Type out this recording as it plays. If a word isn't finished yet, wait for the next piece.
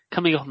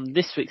Coming up on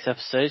this week's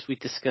episode, we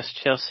discuss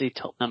Chelsea,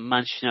 Tottenham,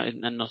 Manchester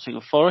United and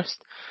Nottingham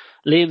Forest.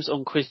 Liam's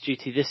on quiz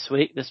duty this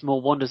week. There's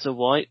more Wonders of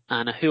White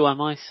and a Who Am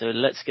I? So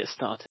let's get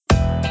started.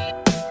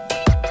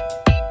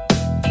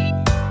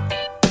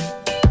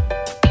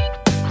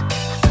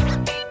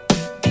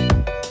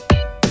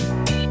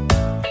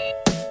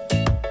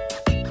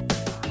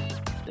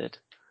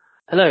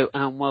 Hello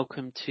and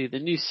welcome to the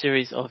new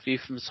series of View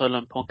from the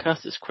Sideline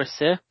podcast. It's Chris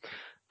here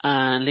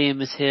and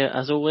Liam is here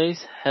as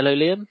always. Hello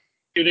Liam.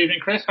 Good evening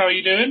Chris, how are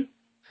you doing?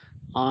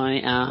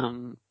 I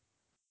am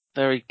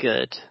very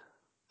good.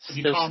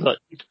 Still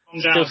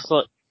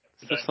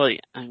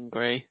slightly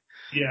angry.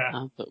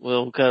 Yeah. But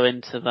we'll go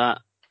into that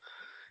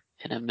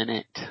in a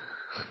minute.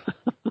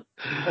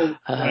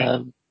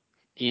 I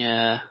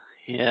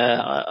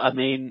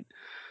mean,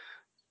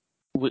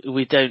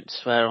 we don't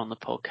swear on the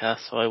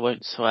podcast, so I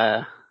won't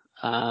swear.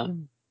 But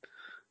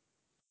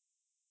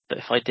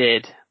if I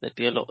did, there'd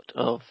be a lot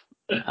of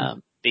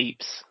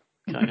beeps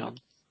going on.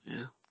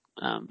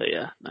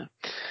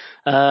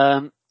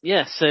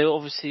 So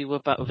obviously we're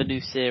back with a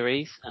new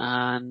series,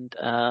 and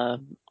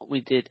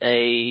we did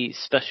a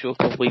special a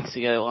couple of weeks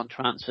ago on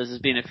transfers.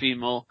 There's been a few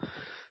more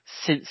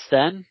since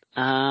then.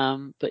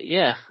 Anything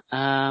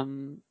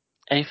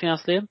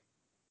else, Liam?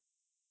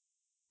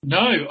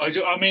 No,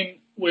 I mean,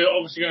 we're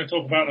obviously going to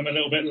talk about them a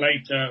little bit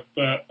later,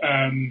 but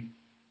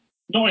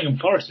Nottingham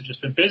Forest have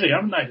just been busy,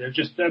 haven't they?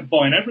 They're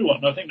buying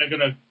everyone. I think they're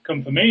going to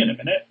come for me in a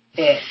minute,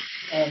 but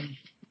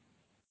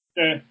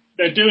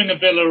they're doing a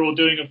Villa or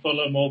doing a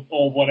Fulham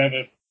or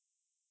whatever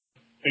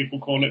people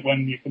call it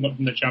when you come up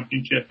from the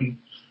Championship, and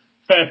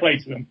fair play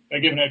to them.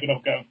 They're giving it a good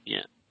old go.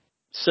 Yeah.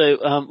 So,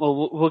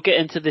 we'll get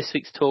into this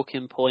week's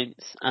talking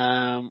points.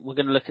 We're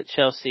going to look at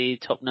Chelsea,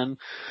 Tottenham,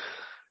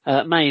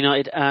 Man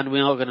United, and we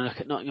are going to look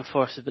at Nottingham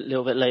Forest a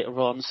little bit later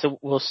on. So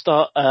we'll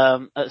start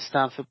at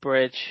Stamford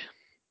Bridge.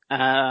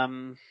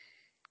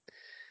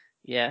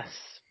 Yes.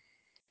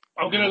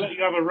 I'm going to let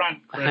you have a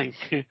rant, Chris.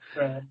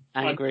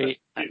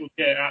 Angry. It will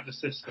get it out of the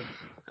system.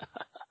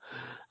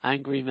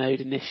 Angry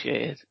mode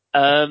initiated.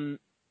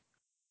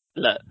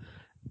 Look,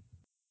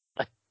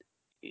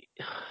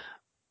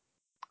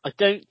 I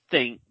don't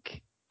think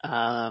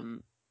that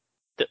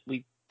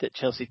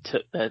Chelsea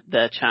took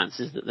their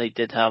chances that they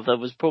did have. There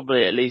was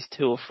probably at least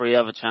 2 or 3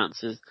 other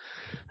chances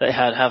they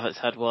had. Havertz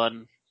had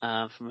one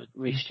from a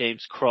Reece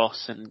James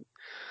cross, and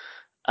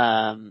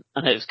I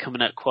know it was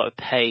coming at quite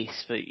a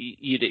pace, but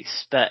you'd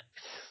expect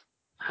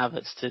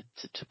Havertz to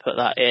put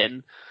that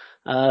in.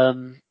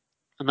 And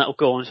that will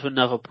go on to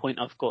another point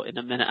I've got in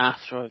a minute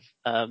after I've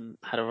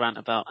had a rant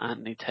about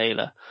Anthony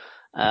Taylor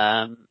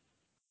and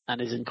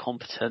his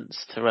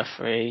incompetence to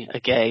referee a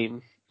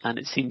game. And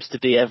it seems to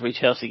be every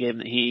Chelsea game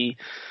that he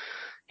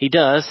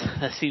does,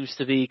 there seems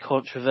to be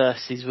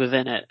controversies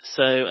within it.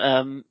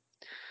 So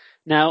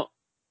now,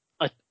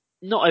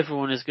 not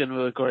everyone is going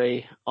to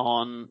agree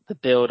on the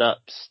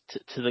build-ups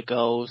to the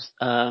goals.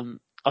 I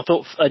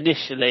thought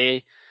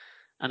initially,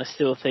 and I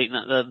still think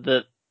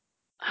that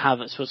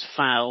Havertz was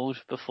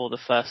fouled before the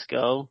first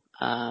goal.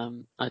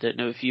 I don't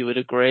know if you would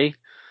agree.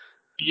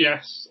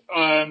 Yes.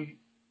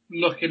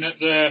 Looking at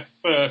the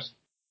first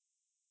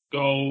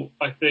goal,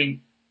 I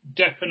think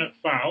definite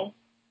foul.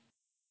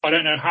 I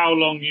don't know how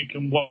long you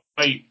can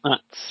wait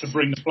to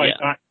bring the plate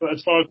back, but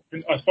as far as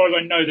I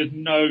know, there's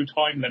no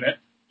time limit.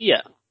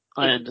 Yeah,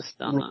 I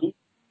understand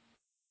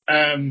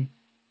that.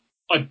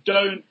 I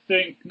don't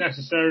think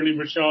necessarily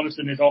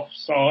Richarlison is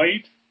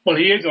offside. Well,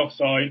 he is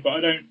offside, but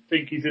I don't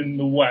think he's in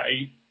the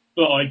way.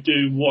 But I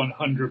do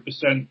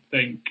 100%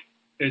 think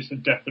it's a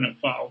definite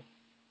foul.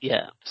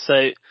 Yeah.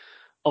 So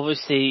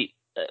obviously,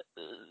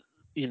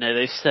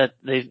 they've said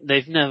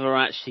they've never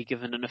actually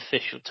given an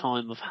official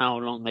time of how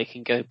long they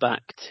can go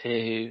back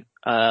to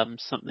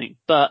something.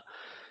 But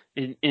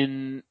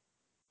in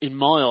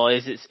my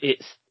eyes,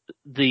 it's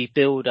the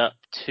build up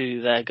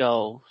to their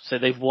goal. So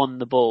they've won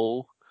the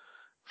ball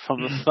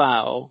from the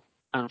foul,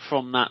 and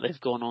from that they've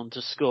gone on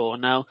to score.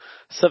 Now,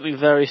 something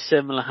very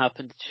similar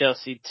happened to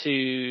Chelsea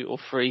 2 or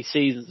 3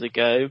 seasons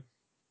ago,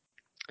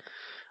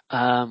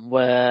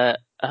 where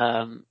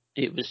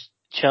it was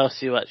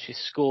Chelsea who actually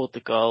scored the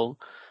goal,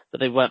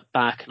 but they went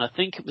back, and I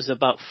think it was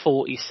about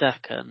 40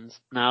 seconds.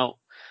 Now,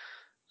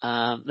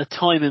 the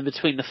time in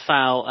between the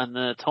foul and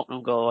the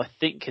Tottenham goal, I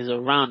think, is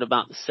around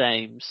about the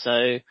same.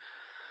 So,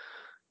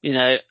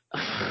 I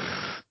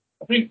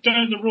think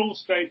don't the rules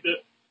state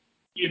that,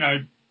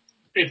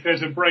 if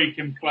there's a break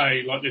in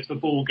play, like if the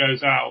ball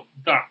goes out,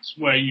 that's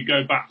where you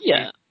go back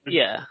to.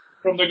 Yeah.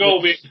 From the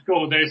goal being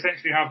scored, they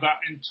essentially have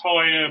that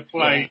entire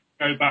play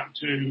go back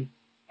to,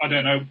 I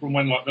don't know, from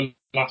when like the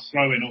last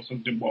throw-in or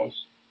something was.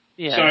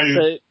 Yeah. So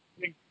I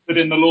think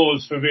within the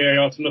laws for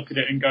VAR to look at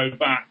it and go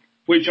back,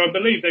 which I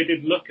believe they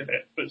did look at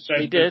it, but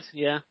said they did.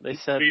 Yeah, they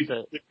said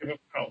that.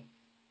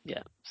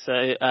 Yeah.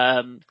 So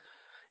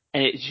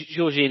and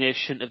Jorginho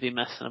shouldn't have been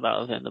messing about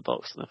within the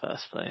box in the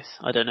first place.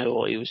 I don't know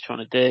what he was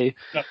trying to do,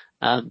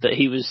 but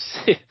he was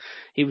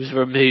he was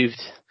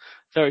removed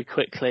very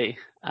quickly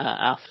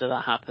after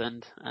that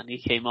happened, and he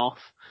came off.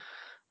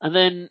 And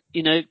then,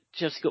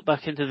 Chelsea got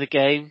back into the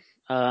game.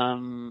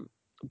 100%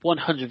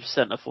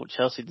 I thought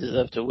Chelsea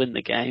deserved to win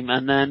the game,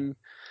 and then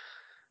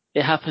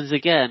it happens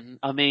again.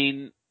 I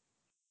mean,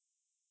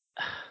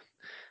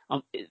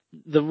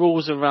 the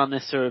rules around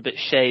this are a bit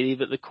shady,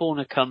 but the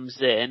corner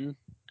comes in,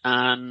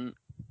 and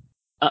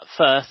at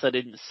first I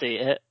didn't see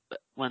it, but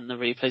when the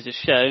replays are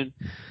shown,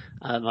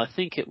 I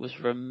think it was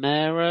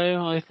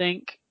Romero,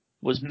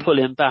 was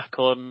pulling back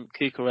on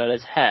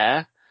Cucurella's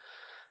hair,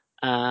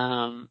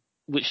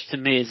 which to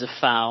me is a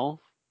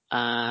foul,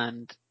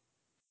 and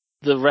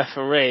the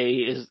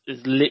referee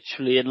is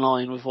literally in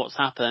line with what's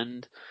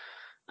happened,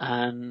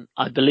 and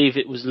I believe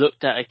it was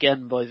looked at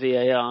again by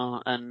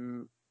VAR,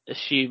 and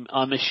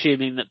I'm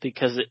assuming that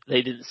because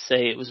they didn't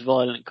say it was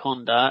violent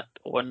conduct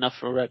or enough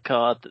for a red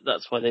card,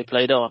 that's why they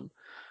played on.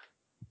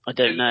 I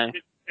don't know.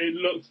 It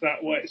looks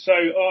that way. So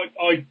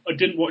I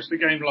didn't watch the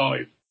game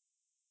live,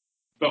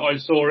 but I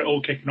saw it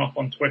all kicking off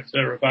on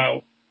Twitter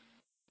about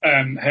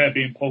hair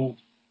being pulled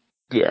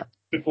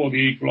before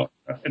the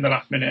equaliser in the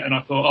last minute, and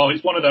I thought,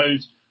 it's one of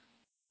those.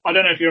 I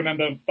don't know if you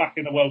remember back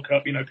in the World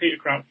Cup, Peter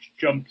Crouch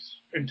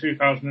jumps in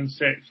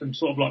 2006 and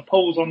sort of like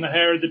pulls on the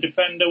hair of the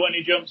defender when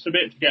he jumps a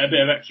bit to get a bit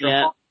of extra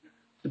height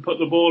to put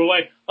the ball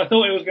away. I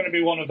thought it was going to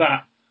be one of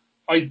that.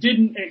 I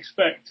didn't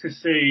expect to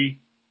see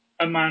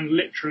a man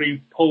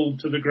literally pulled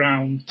to the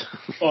ground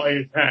by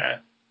his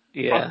hair.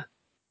 Yeah.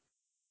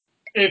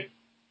 If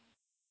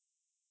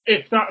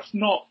that's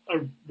not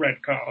a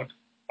red card,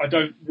 I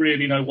don't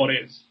really know what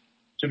is,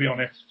 to be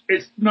honest.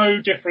 It's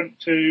no different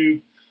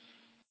to...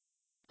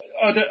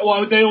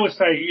 they always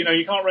say, you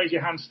can't raise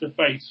your hands to the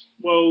face.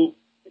 Well,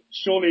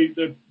 surely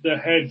the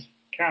head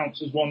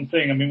counts as one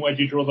thing. I mean, where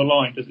do you draw the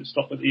line? Does it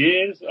stop at the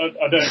ears?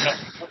 I don't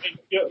know. I mean,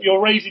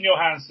 you're raising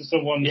your hands to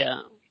someone,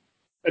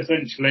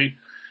 essentially,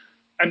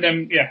 and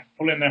then,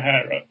 pulling their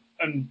hair up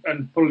and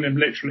pulling them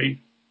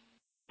literally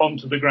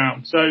onto the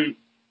ground. So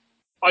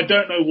I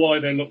don't know why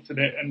they looked at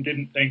it and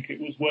didn't think it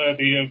was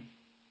worthy of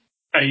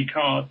a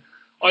card.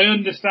 I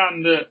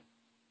understand that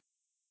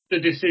the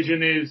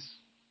decision is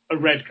a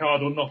red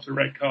card or not a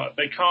red card.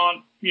 They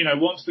can't,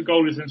 once the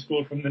goal is then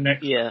scored from the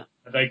next,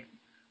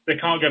 they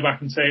can't go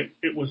back and say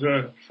it was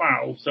a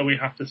foul, so we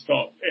have to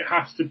stop. It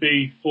has to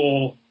be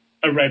for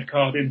a red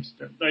card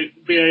incident.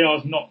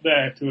 VAR's not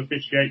there to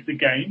officiate the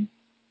game,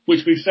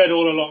 which we've said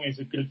all along is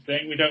a good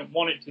thing. We don't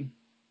want it to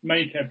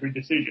make every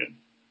decision,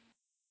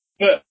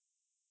 but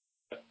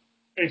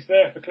it's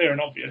there for clear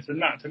and obvious,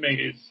 and that to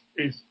me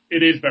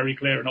is very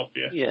clear and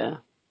obvious. Yeah.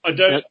 I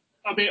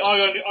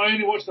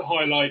only watch the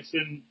highlights,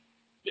 and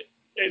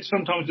it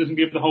sometimes doesn't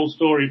give the whole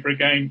story for a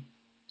game.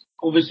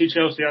 Obviously,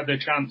 Chelsea had their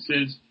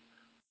chances,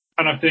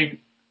 and I think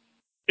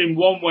in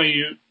one way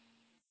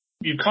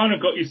you kind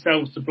of got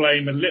yourselves to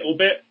blame a little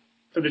bit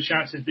for the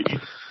chances that you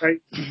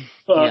take,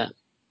 but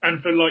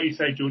and for, like you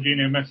say,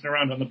 Jorginho messing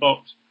around on the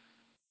box.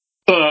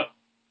 But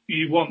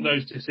you want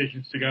those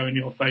decisions to go in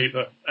your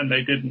favour, and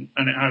they didn't,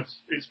 and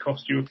it's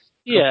cost you a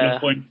couple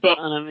of points. But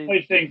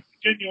I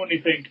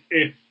genuinely think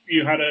if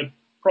you had a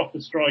proper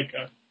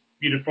striker,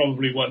 you'd have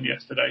probably won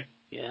yesterday.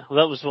 Yeah, well,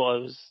 that was what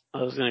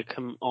I was going to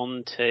come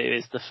on to,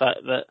 is the fact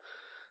that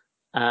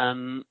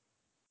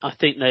I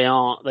think they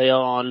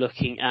are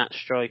looking at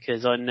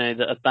strikers. I know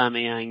that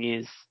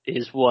Aubameyang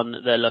is one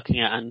that they're looking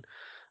at,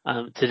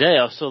 and today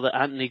I saw that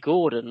Anthony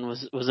Gordon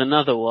was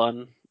another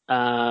one.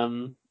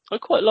 I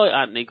quite like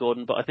Anthony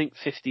Gordon, but I think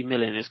 50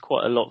 million is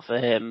quite a lot for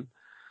him.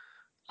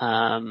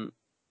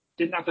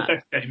 Didn't have the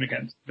best game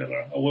against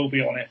Villa, I will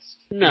be honest.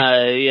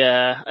 No,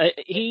 yeah.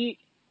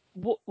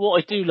 What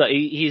I do like,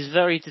 he's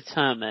very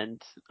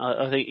determined.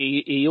 I think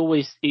he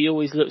always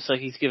looks like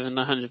he's given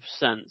 100%.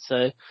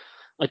 So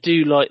I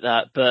do like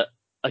that, but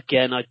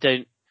again, I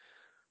think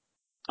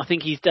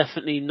he's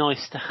definitely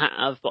nice to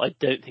have, but I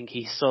don't think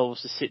he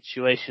solves the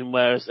situation,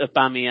 whereas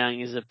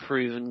Aubameyang is a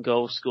proven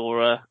goal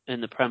scorer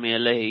in the Premier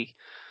League.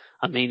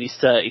 I mean, he's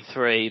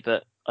 33,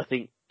 but I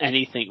think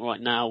anything right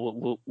now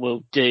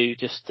will do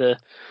just to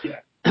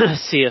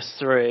see us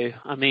through.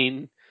 I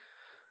mean,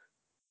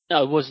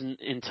 I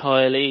wasn't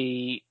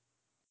entirely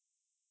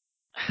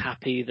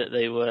happy that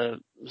they were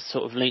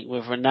sort of linked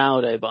with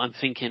Ronaldo, but I'm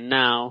thinking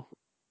now,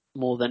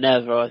 more than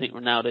ever, I think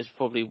Ronaldo's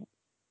probably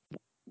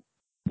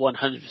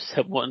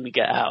 100% wanting to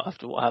get out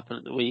after what happened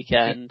at the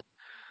weekend.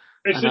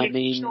 It's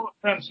a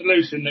short-term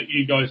solution that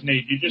you guys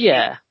need. You just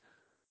need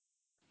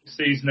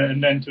season it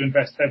and then to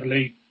invest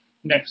heavily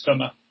next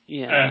summer.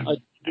 Yeah,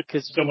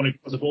 because someone who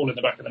puts the ball in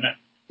the back of the net.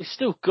 We've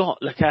still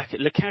got Lukaku.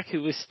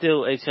 Lukaku was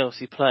still a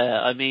Chelsea player.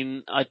 I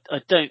mean, I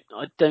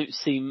don't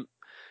see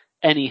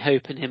any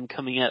hope in him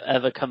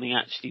ever coming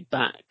actually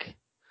back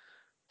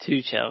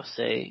to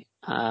Chelsea.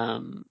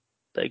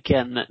 But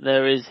again,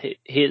 there is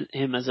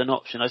him as an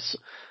option.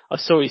 I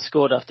saw he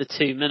scored after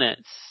 2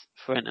 minutes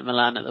for Inter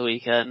Milan at the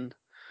weekend.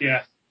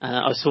 Yeah.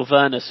 I saw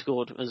Werner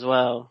scored as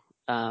well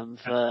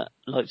for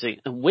Leipzig.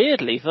 And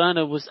weirdly,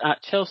 Werner was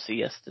at Chelsea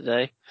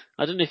yesterday.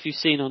 I don't know if you've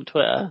seen on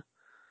Twitter.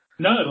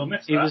 No, I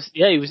missed that.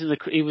 He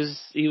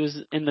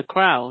was in the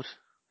crowd.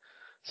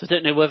 So I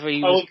don't know whether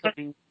he was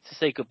coming to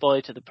say goodbye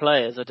to the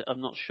players.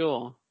 I'm not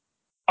sure.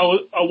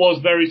 I was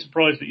very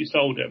surprised that you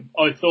sold him.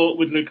 I thought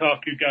with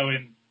Lukaku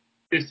going,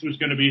 this was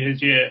going to be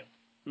his year.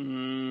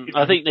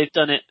 I think they've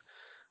done it.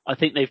 I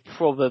think they've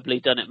probably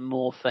done it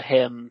more for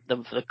him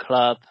than for the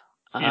club,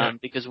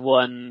 because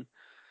one,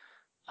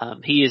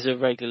 he is a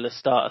regular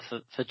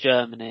starter for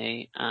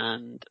Germany,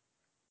 and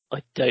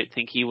I don't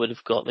think he would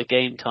have got the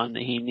game time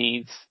that he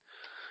needs,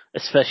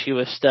 especially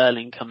with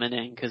Sterling coming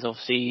in, because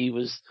obviously he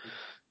was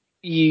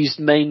used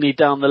mainly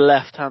down the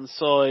left-hand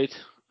side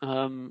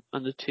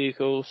under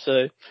Tuchel.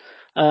 So,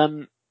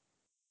 and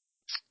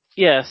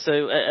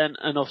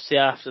obviously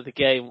after the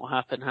game, what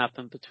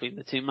happened between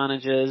the two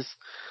managers.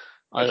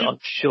 I'm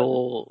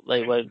sure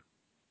they won't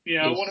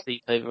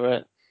sleep over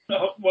it.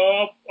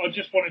 Well, I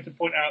just wanted to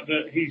point out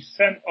that he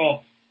sent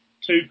off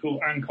Tuchel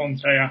and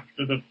Conte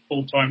after the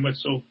full-time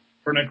whistle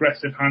for an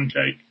aggressive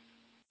handshake,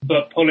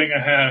 but pulling a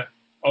hair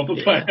of a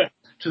player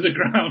to the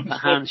ground. That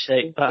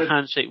handshake.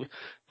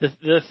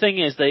 The thing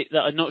is,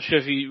 I'm not sure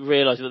if you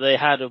realise, but they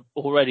had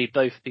already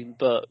both been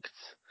booked.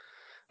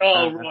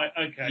 Oh, right,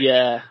 okay.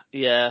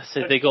 Yeah.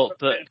 So they got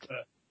booked.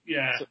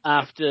 So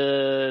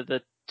after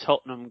the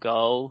Tottenham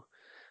goal,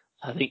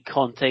 I think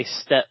Conte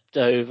stepped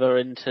over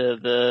into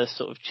the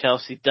sort of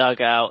Chelsea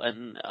dugout,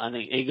 and I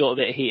think it got a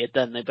bit heated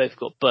then. They both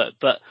got booked,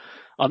 but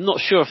I'm not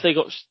sure if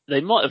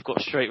they might have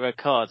got straight red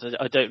cards.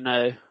 I don't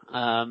know.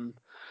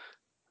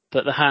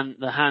 But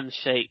the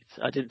handshake,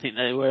 I didn't think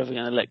they were ever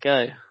going to let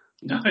go.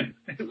 No,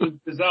 it was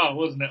bizarre,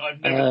 wasn't it? I've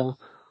never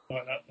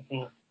like that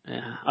before.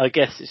 Yeah, I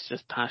guess it's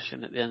just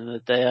passion at the end of the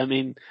day. I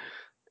mean,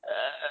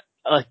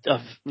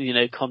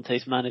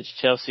 Conte's managed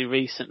Chelsea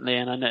recently,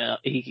 and I know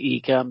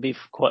he can be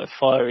quite a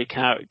fiery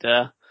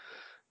character.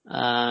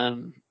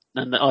 And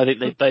I think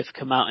they've both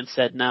come out and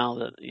said now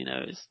that,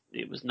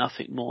 it was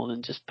nothing more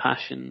than just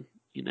passion,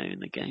 in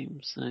the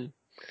game. So.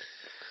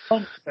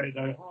 Conte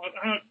though,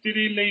 did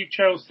he leave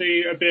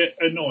Chelsea a bit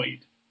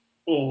annoyed,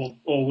 or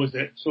was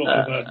it sort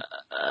of a?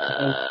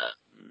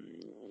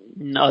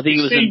 No, I think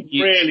it was a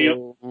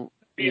mutual.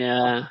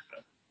 Really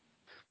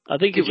I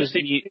think it was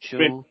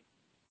mutual.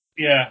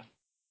 Yeah.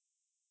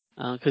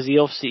 Because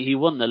he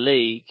won the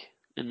league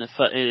in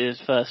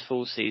his first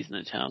full season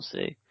at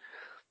Chelsea.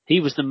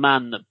 He was the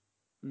man that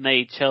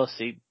made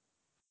Chelsea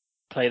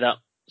play that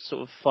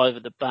sort of five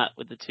at the back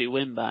with the two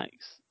wing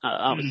backs.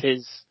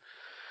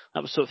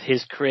 That was sort of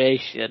his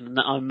creation. And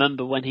I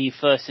remember when he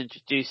first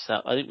introduced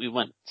that, I think we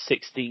went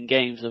 16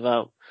 games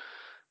without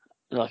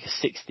like a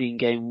 16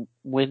 game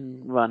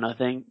win run, I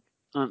think,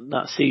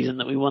 that season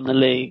that we won the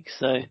league.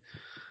 So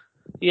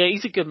yeah,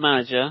 he's a good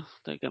manager.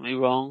 Don't get me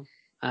wrong.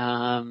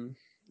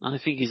 I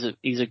think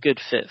he's a good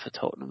fit for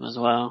Tottenham as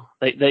well.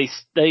 They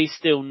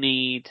still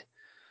need.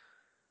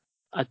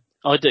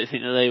 I don't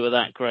think that they were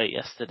that great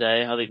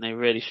yesterday. I think they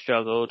really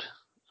struggled,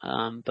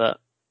 but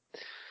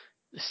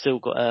they still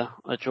got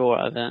a draw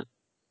out of it.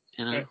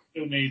 They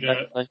still need.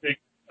 I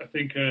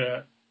think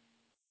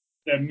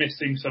they're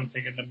missing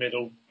something in the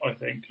middle. I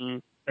think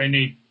they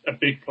need a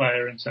big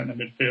player in centre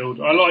midfield.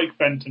 I like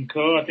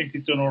Bentancur. I think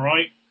he's done all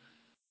right,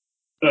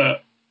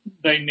 but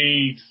they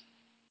need.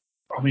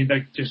 I mean,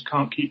 they just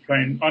can't keep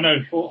playing. I know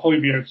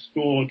Højbjerg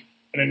scored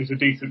and it was a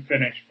decent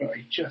finish, but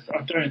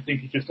I don't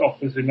think he just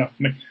offers enough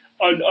for me.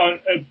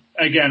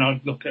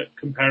 I'd look at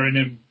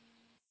comparing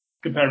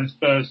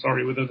Spurs,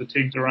 with other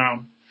teams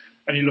around,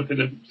 and you look at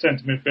the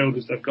centre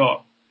midfielders they've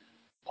got.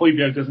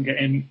 Højbjerg doesn't get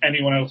in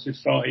anyone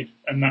else's side,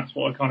 and that's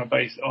what I kind of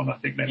base it on. I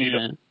think they need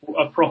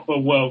a proper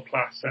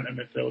world-class centre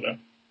midfielder.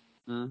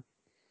 Mm.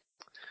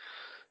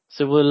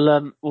 So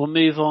we'll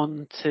move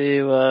on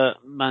to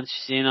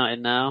Manchester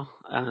United now,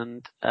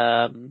 and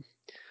I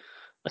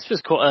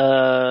suppose quite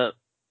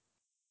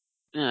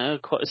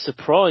a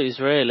surprise,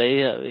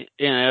 really.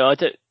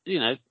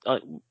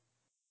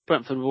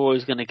 Brentford were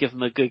always going to give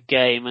them a good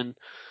game, and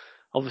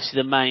obviously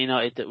the Man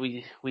United that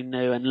we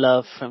know and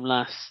love from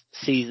last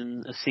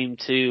season seem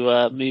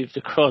to moved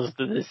across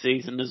to this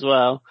season as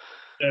well.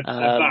 They're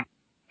back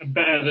and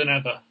better than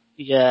ever.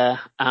 Yeah,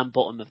 and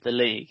bottom of the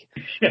league.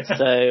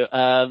 So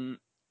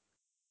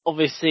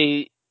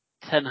obviously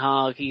Ten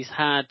Hag, he's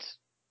had,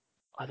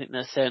 I think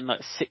they're saying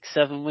like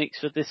 6-7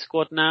 weeks with this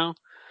squad now,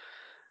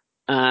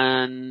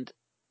 and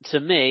to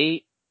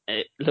me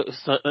it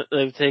looks like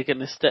they've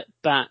taken a step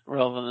back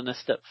rather than a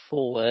step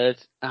forward,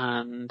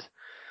 and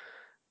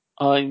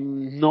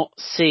I'm not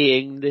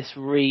seeing this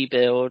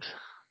rebuild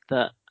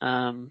that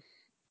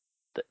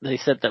they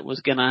said that was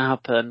going to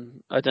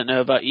happen. I don't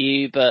know about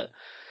you, but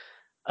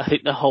I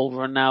think the whole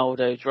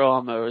Ronaldo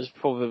drama has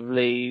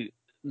probably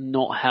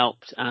not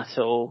helped at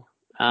all,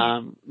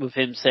 with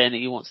him saying that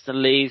he wants to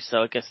leave.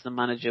 So I guess the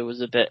manager was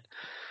a bit,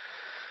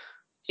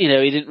 he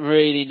didn't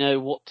really know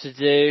what to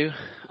do.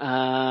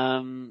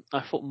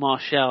 I thought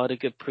Martial had a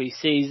good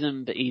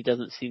pre-season, but he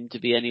doesn't seem to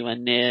be anywhere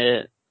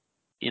near,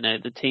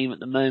 the team at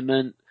the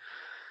moment.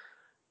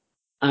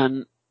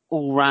 And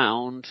all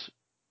round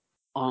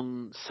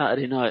on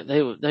Saturday night,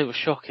 they were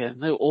shocking.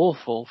 They were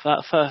awful. For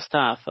that first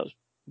half, that was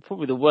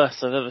probably the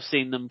worst I've ever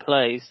seen them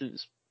play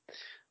since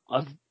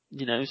I've,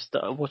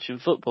 started watching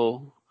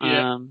football.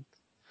 Yeah.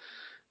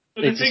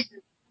 But the thing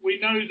we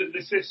know that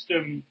the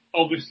system,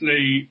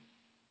 obviously,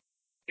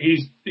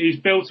 he's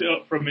built it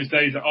up from his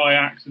days at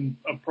Ajax and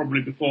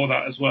probably before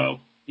that as well.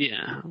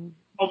 Yeah.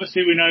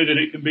 Obviously, we know that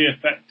it can be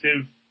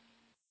effective,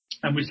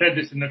 and we said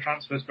this in the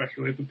transfer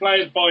special. If the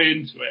players buy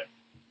into it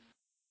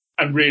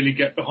and really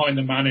get behind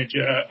the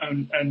manager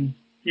and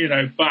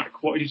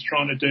back what he's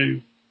trying to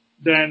do,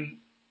 then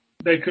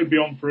they could be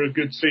on for a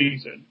good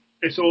season.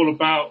 It's all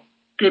about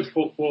good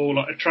football,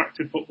 like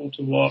attractive football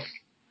to watch,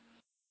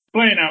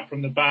 playing out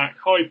from the back,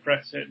 high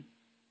pressing.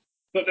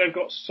 But they've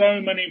got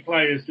so many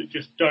players that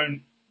just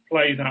don't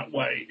play that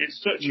way. It's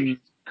such a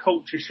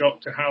culture shock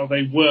to how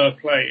they were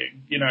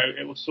playing.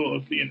 It was sort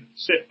of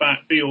sit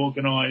back, be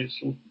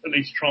organised, or at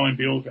least try and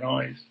be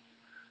organised.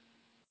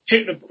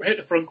 Hit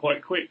the front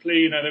quite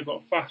quickly. They've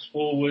got fast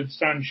forwards,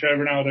 Sancho,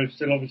 Ronaldo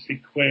still obviously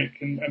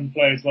quick, and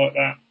players like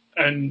that.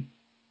 And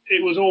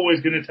it was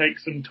always going to take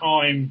some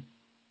time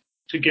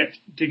to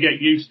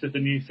get used to the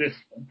new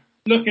system.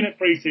 Looking at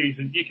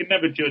pre-season, you can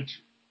never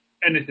judge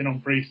anything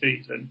on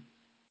pre-season.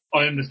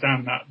 I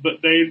understand that,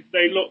 but they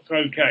looked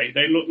okay.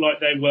 They looked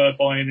like they were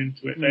buying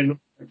into it.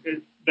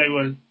 They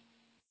were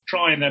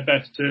trying their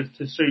best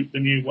to suit the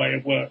new way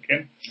of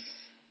working.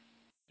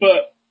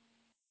 But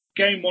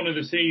game 1 of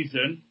the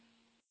season,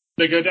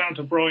 they go down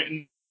to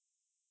Brighton,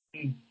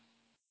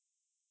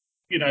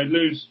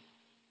 lose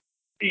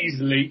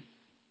easily,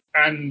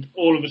 and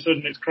all of a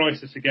sudden it's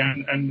crisis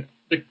again, and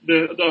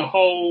the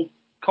whole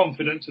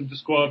confidence of the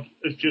squad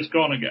has just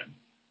gone again.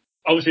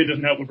 Obviously, it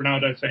doesn't help with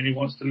Ronaldo saying he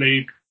wants to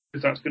leave,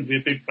 because that's going to be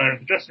a big player in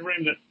the dressing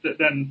room that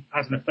then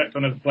has an effect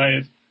on other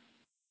players.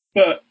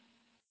 But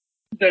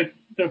the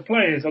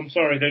players, I'm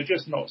sorry, they're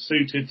just not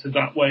suited to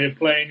that way of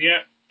playing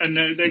yet, and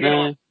they're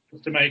going to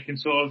have to make in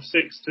sort of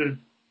 6 to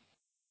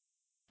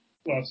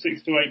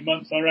 8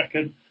 months, I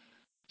reckon.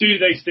 Do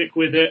they stick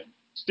with it?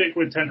 Stick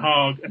with Ten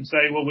Hag and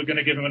say, well, we're going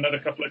to give him another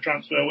couple of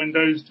transfer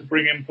windows to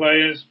bring in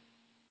players?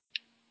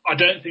 I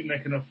don't think they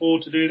can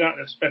afford to do that.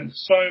 They've spent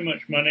so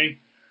much money,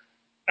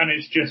 and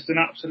it's just an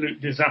absolute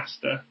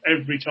disaster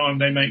every time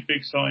they make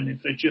big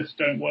signings. They just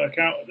don't work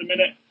out at the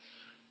minute.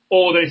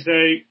 Or they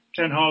say,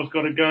 Ten Hag's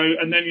got to go,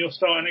 and then you're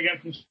starting again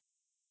from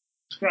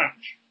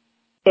scratch.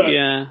 But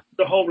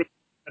the whole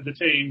of the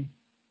team,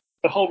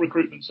 the whole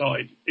recruitment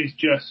side is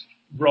just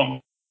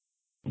wrong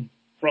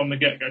from the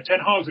get-go. Ten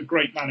Hag's a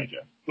great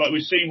manager. Like,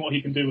 we've seen what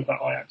he can do with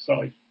that Ajax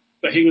side,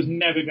 but he was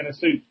never going to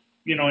suit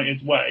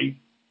United's way.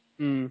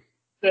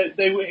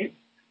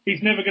 He's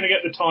never going to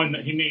get the time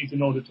that he needs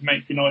in order to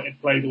make United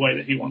play the way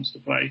that he wants to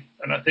play.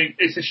 And I think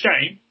it's a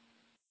shame,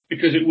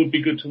 because it would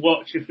be good to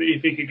watch if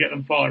he could get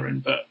them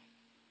firing, but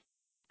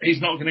he's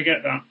not going to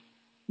get that.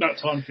 That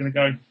time's going to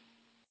go.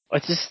 I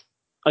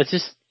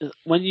just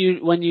when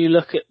you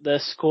look at their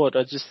squad,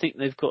 I just think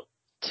they've got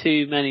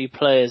too many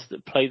players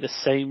that play the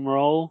same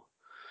role.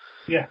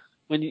 Yeah.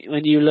 When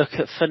you look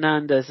at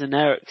Fernandes and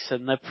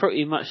Eriksen, they're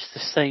pretty much the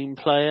same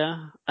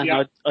player,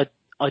 and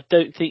I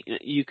don't think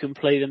that you can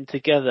play them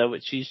together,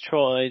 which he's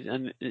tried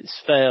and it's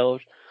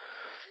failed.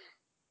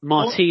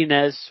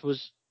 Martinez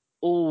was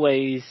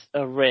always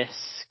a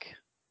risk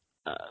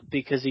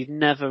because he'd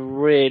never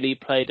really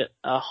played at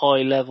a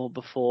high level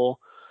before,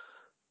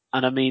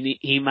 and I mean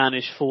he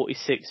managed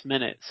 46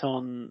 minutes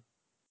on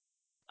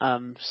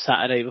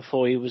Saturday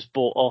before he was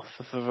bought off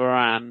for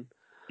Varane.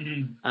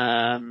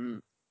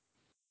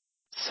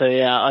 So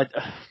yeah, I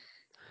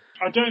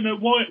don't know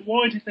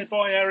why did they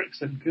buy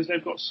Eriksen, because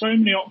they've got so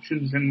many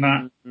options in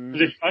that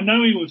position. I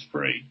know he was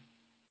free,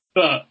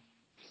 but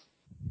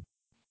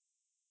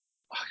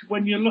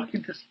when you're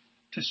looking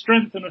to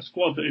strengthen a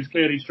squad that is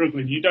clearly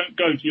struggling, you don't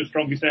go to your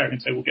strongest area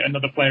and say, we'll get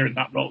another player in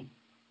that role.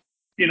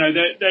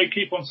 They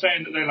keep on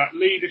saying that they lack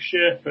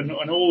leadership and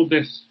all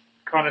this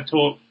kind of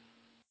talk.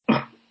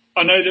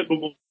 I know that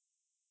the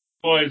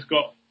boy's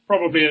got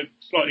probably a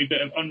slightly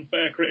bit of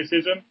unfair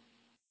criticism.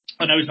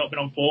 I know he's not been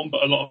on form,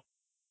 but a lot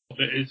of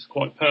it is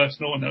quite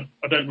personal, and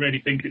I don't really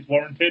think it's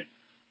warranted.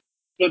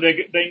 But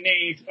they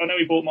need. I know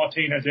he brought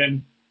Martinez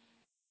in.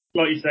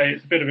 Like you say,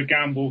 it's a bit of a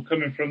gamble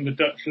coming from the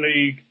Dutch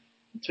league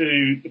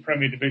to the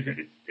Premier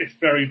Division. It's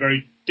very,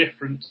 very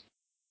different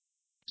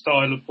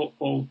style of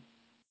football.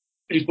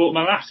 He's brought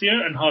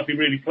Malacia and hardly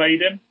really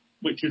played him,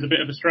 which is a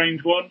bit of a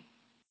strange one.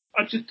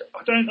 I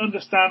don't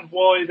understand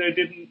why they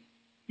didn't.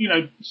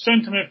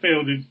 Centre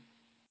midfield is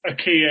a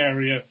key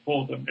area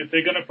for them. If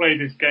they're going to play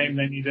this game,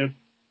 they need a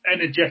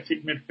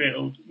energetic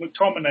midfield.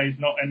 McTominay's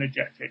not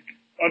energetic.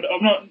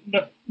 I'm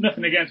not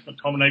nothing against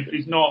McTominay, but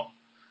he's not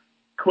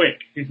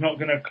quick. He's not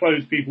going to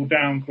close people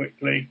down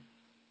quickly.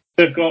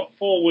 They've got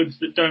forwards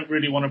that don't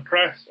really want to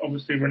press.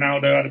 Obviously,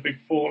 Ronaldo had a big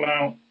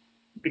fallout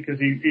because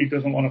he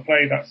doesn't want to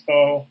play that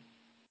style.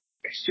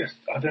 It's just,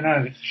 I don't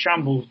know, it's a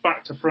shambles.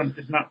 Back to front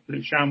is an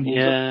absolute shambles.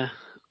 Yeah.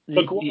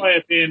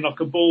 Maguire being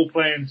like a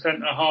ball-playing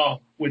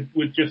centre-half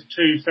with just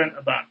two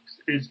centre-backs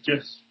is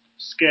just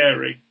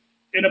scary.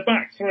 In a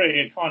back three,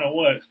 it kind of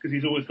works because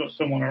he's always got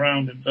someone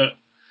around him, but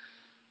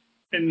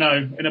in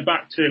a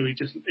back two,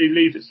 he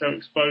leaves it so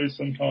exposed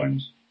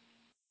sometimes.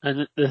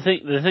 And the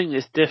thing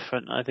that's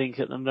different, I think,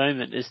 at the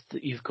moment is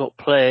that you've got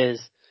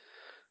players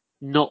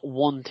not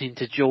wanting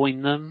to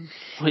join them,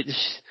 which,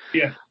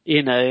 Yeah.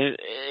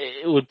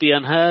 it would be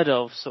unheard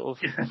of sort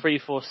of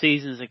 3-4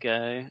 seasons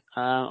ago.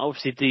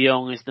 Obviously De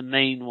Jong is the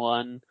main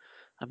one.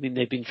 I mean,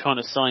 they've been trying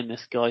to sign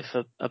this guy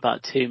for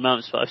about 2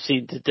 months, but I've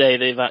seen today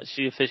they've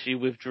actually officially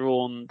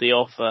withdrawn the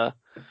offer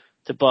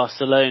to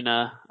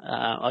Barcelona.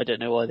 I don't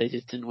know why they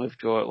just didn't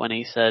withdraw it when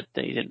he said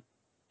that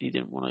he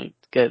didn't want to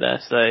go there.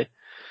 So,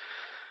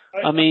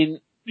 I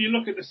mean, you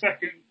look at the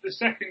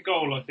second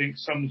goal, I think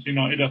sums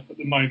United up at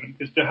the moment,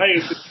 because De Gea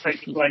is going to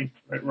take the blame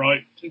for it,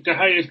 right? De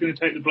Gea is going to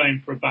take the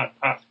blame for a bad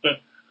pass,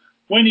 but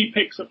when he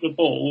picks up the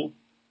ball,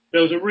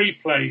 there was a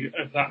replay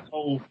of that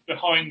goal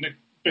behind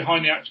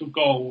the actual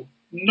goal.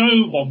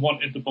 No one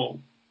wanted the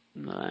ball.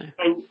 No.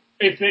 So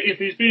if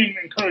he's being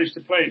encouraged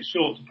to play it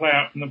short, to play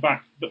out from the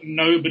back, but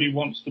nobody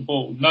wants the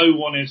ball, no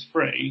one is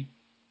free,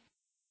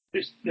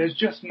 there's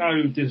just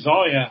no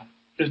desire.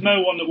 There's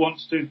no one that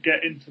wants to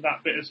get into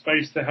that bit of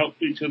space to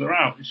help each other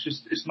out.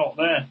 It's not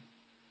there.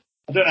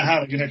 I don't know how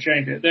they're going to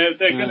change it. They're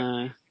going to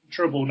be in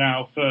trouble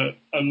now for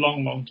a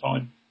long, long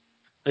time.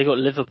 They got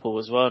Liverpool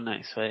as well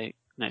next week,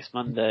 next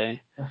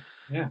Monday.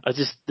 Yeah.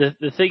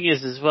 The thing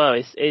is as well,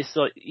 it's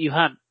like you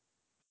had,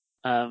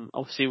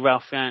 obviously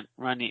Ralph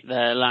Rangnick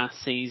there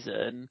last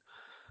season,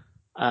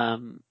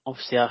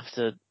 obviously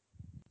after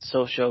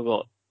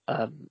Solskjaer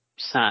got,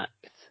 sacked.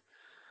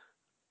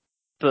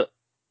 But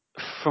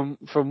from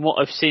what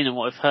I've seen and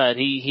what I've heard,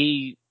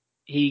 he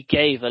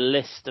gave a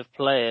list of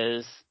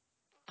players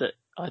that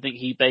I think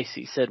he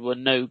basically said were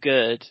no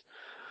good,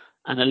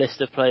 and a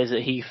list of players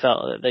that he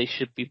felt that they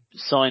should be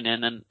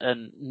signing,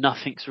 and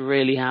nothing's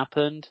really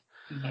happened.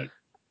 No.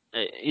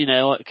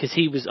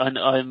 Because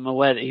I'm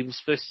aware that he was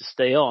supposed to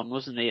stay on,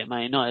 wasn't he, at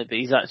Man United, but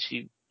he's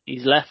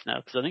left now,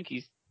 because I think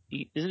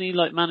isn't he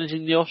like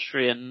managing the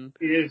Austrian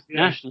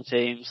national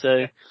team?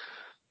 So,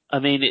 I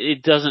mean,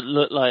 it doesn't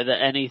look like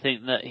that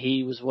anything that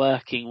he was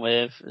working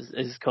with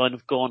has kind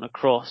of gone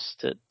across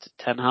to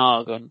Ten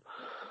Hag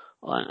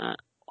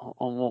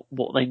on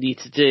what they need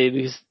to do,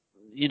 because,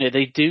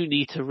 they do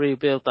need to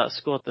rebuild that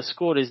squad. The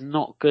squad is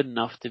not good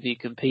enough to be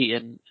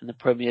competing in the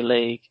Premier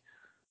League.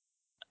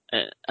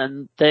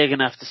 And they're going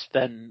to have to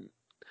spend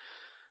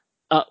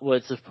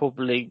upwards of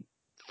probably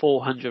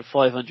 400,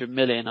 500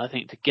 million, I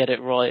think, to get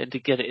it right and to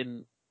get it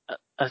in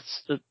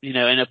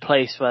a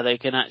place where they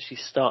can actually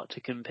start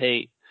to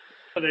compete.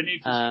 But they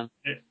need to spend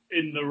it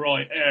in the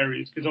right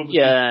areas, because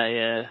obviously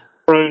they've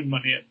thrown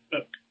money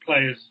at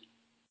players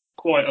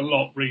quite a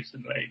lot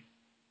recently.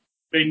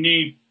 They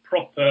need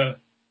proper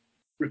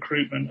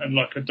recruitment and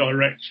like a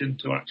direction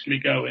to actually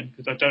go in,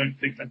 because I don't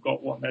think they've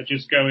got one. They're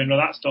just going, well,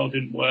 that style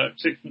didn't work.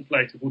 6 months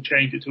later, we'll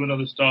change it to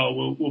another style.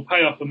 We'll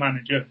pay off a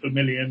manager for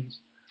millions,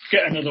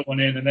 get another one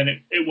in, and then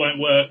it won't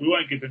work. We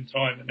won't give them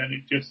time, and then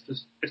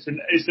it's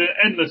an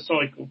endless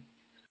cycle.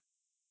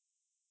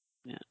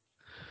 Yeah.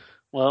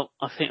 Well,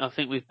 I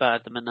think we've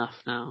battered them enough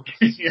now.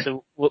 Yeah.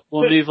 So we'll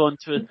move on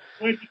to.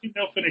 Where do you think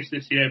they'll finish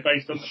this year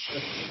based on the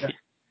first year?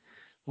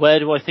 Where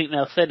do I think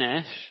they'll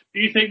finish? Do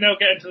you think they'll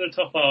get into the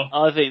top half?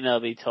 I think they'll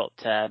be top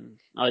 10.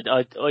 I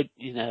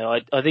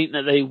think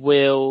that they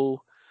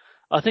will.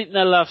 I think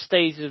they'll have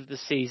stages of the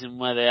season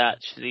where they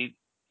actually,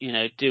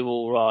 do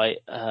all right.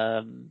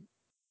 I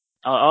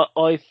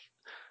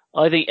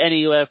think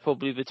anywhere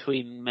probably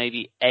between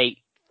maybe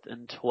 8th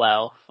and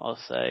 12th, I'll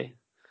say.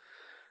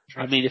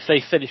 I mean, if they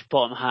finish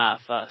bottom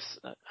half, that's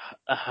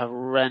a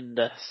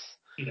horrendous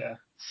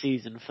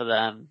season for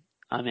them.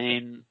 I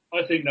mean,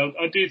 I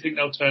do think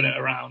they'll turn it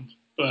around,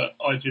 but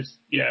I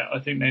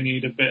think they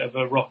need a bit of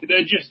a rocket.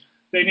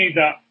 They need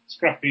that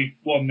scrappy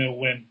 1-0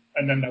 win,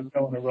 and then they'll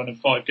go on a run of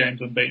 5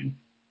 games unbeaten.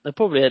 They'll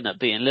probably end up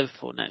beating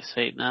Liverpool next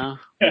week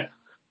now. Yeah.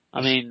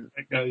 I mean,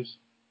 it goes.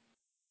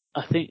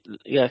 I think,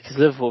 because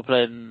Liverpool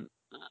playing,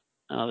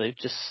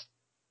 it's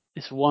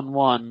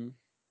 1-1.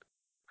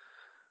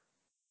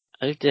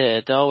 Oh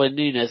dear, Darwin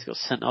Núñez got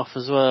sent off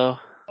as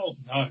well. Oh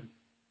no.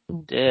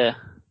 Oh dear.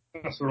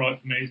 That's alright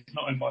for me. It's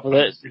not in my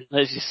fantasy.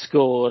 They actually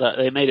scored.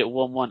 They made it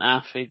 1-1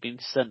 after he'd been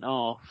sent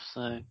off.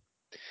 So,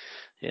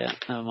 yeah,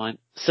 never mind.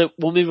 So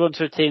we'll move on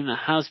to a team that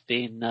has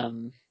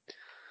been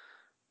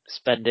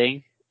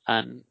spending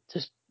and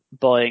just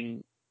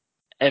buying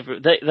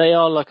They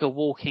are like a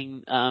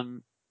walking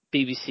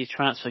BBC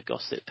transfer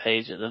gossip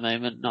page at the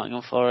moment.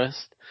 Nottingham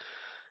Forest.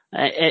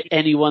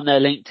 Anyone they're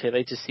linked to,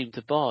 they just seem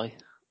to buy.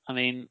 I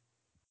mean,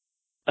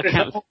 it's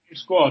a whole new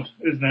squad,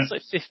 isn't it? It's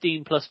like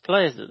 15 plus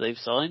players that they've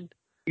signed.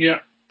 Yeah.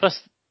 Plus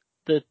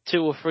the 2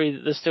 or 3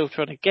 that they're still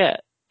trying to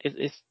get.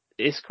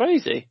 It's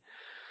crazy.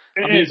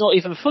 It's not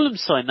even Fulham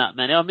signed that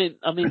many. I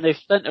mean they've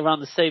spent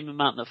around the same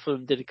amount that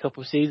Fulham did a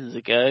couple of seasons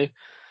ago.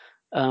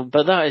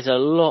 But that is a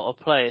lot of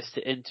players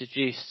to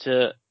introduce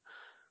to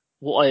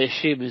what I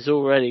assume is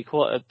already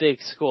quite a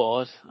big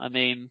squad. I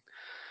mean,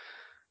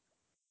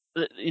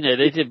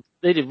 they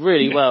did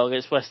really well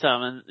against West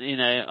Ham,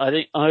 and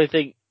I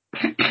think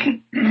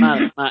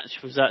man of the match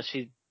was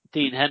actually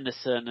Dean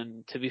Henderson,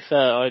 and to be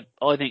fair,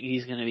 I think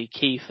he's going to be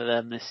key for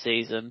them this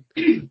season.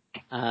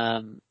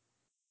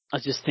 I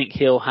just think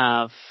he'll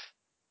have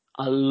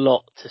a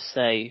lot to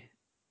say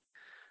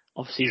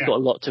Obviously, he's got a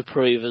lot to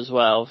prove as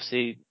well.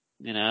 Obviously,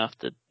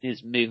 after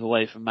his move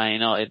away from Man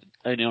United,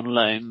 only on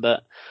loan,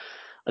 but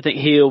I think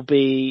he'll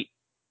be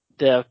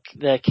their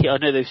key. I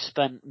know they've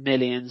spent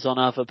millions on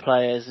other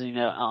players,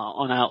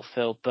 on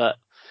outfield, but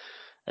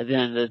at the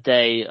end of the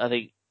day, I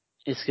think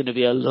it's going to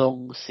be a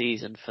long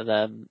season for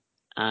them,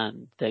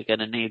 and they're going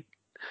to need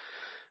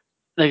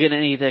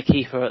their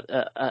keeper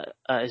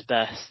at his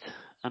best.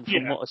 And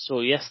from what I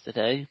saw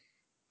yesterday,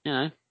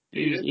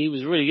 he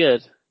was really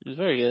good. He was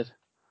very good.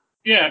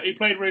 Yeah, he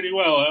played really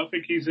well. I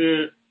think he's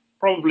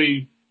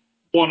probably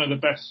one of the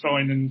best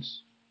signings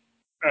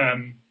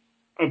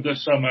of the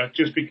summer,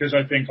 just because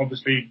I think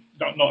obviously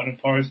Nottingham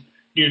Forest,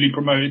 newly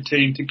promoted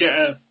team, to get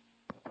an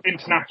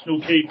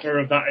international keeper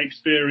of that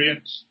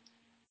experience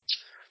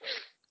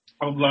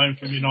on loan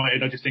from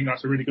United, I just think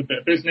that's a really good bit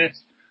of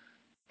business.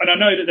 And I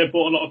know that they've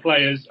bought a lot of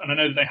players, and I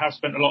know that they have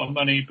spent a lot of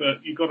money,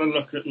 but you've got to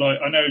look at,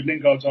 I know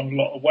Lingard's on a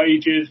lot of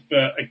wages,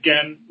 but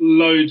again,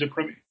 loads of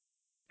Premier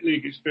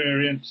League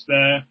experience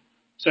there.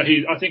 So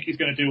I think he's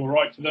going to do all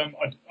right for them.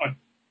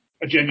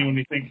 I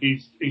genuinely think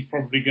he's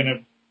probably going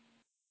to,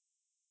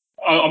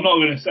 I'm not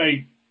going to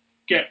say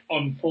get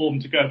on form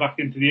to go back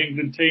into the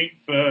England team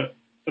for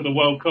the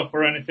World Cup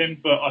or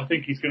anything, but I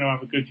think he's going to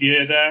have a good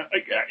year there.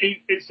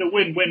 It's a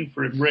win-win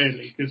for him,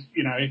 really, because,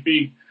 if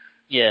he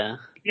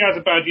has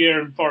a bad year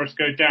and Forest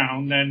go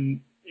down,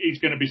 then he's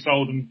going to be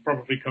sold and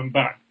probably come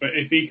back. But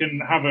if he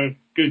can have a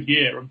good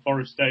year and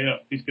Forest stay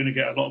up, he's going to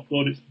get a lot of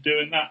plaudits for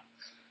doing that.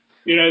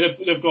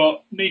 They've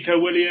got Nico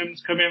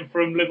Williams come in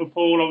from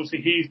Liverpool.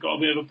 Obviously, he's got a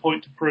bit of a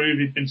point to prove.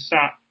 He's been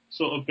sat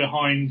sort of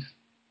behind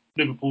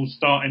Liverpool's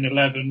starting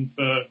 11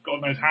 for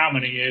God knows how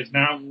many years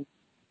now.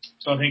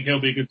 So I think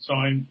he'll be a good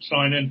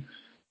sign-in.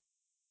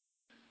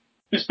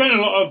 They spent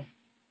a lot of,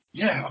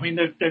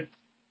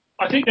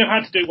 I think they've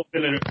had to do what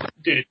Villa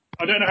did.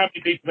 I don't know how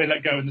many people they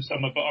let go in the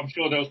summer, but I'm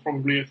sure there was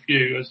probably a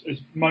few, as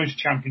most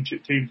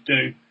Championship teams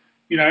do.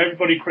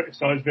 Everybody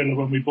criticised Villa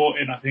when we bought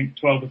in, I think,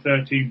 12 or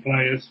 13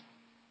 players.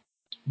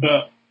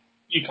 But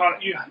you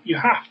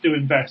have to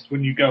invest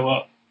when you go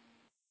up.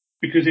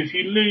 Because if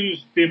you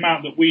lose the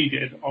amount that we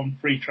did on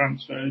free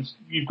transfers,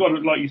 you've got to,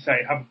 like you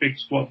say, have a big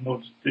squad in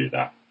order to do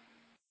that.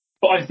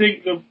 But I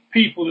think the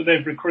people that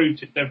they've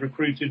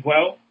recruited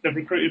well. They've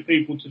recruited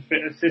people to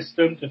fit a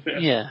system, to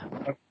fit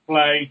a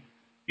play.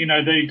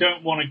 They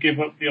don't want to give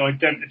up the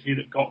identity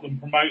that got them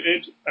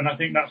promoted. And I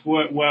think that's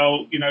worked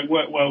well.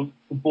 Worked well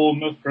for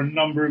Bournemouth for a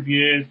number of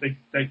years. They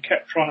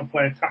kept trying to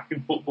play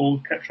attacking football,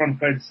 kept trying to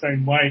play the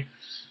same way.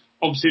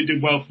 Obviously, it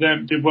did well for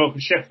them, did well for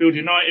Sheffield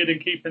United in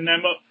keeping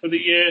them up for the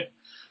year.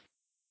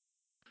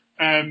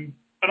 And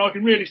I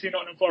can really see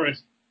Nottingham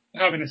Forest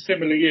having a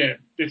similar year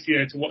this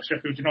year to what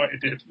Sheffield United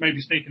did,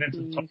 maybe sneaking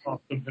into the top half,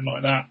 something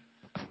like that.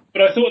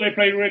 But I thought they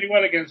played really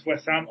well against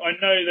West Ham. I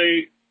know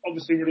they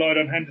obviously relied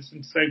on Henderson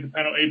to save the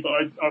penalty, but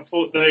I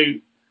thought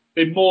they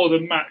more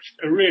than matched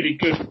a really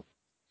good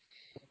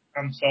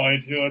Ham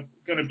side who are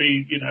going to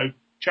be,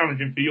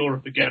 challenging for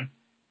Europe again.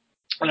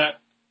 And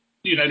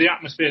the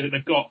atmosphere that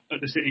they've got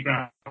at the City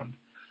Ground,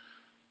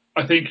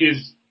 I think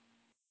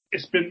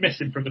it's been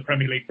missing from the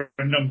Premier League for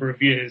a number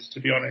of years, to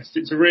be honest.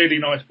 It's a really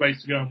nice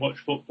place to go and watch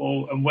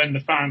football, and when the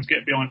fans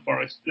get behind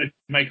Forest, they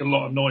make a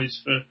lot of noise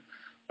for,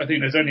 I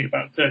think there's only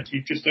about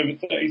just over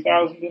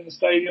 30,000 in the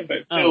stadium, but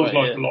it feels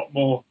a lot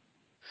more.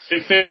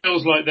 It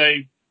feels like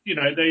they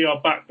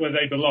are back where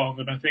they belong,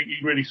 and I think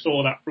you really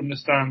saw that from the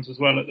stands as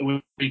well at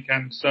the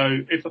weekend. So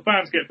if the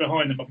fans get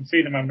behind them, I can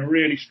see them having a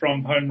really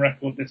strong home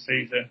record this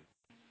season.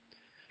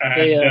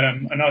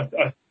 And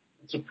I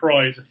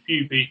surprised a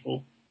few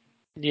people.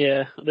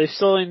 Yeah, they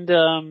signed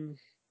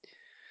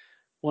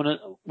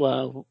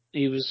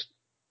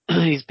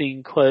he's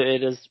been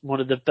quoted as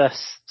one of the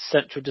best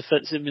central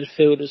defensive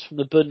midfielders from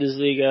the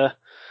Bundesliga.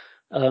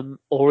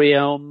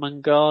 Oriel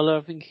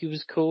Mangala, I think he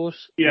was called.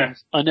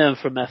 Yes. I know him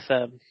from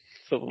FM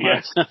Football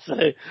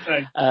Manager.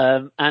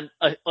 And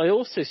I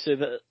also saw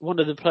that one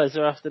of the players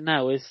they're after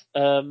now is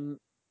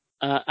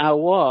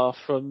Aouar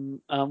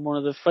from one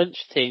of the French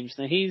teams.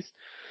 Now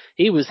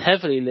he was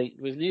heavily linked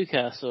with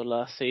Newcastle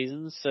last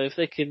season, so if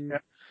they can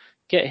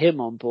get him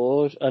on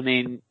board, I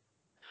mean,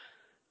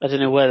 I don't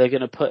know where they're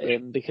going to put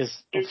him, because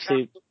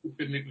obviously he's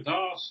been linked with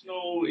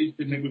Arsenal, he's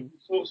been linked with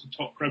all sorts of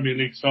top Premier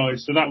League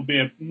sides, so that would be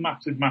a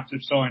massive, massive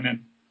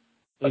signing.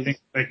 I think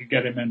they could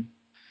get him in.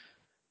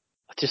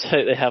 I just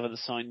hope they haven't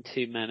signed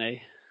too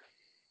many.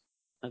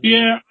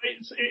 Yeah,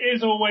 it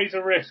is always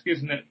a risk,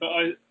 isn't it? But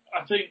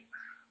I think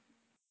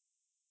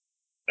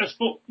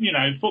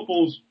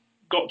football's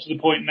got to the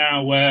point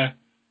now where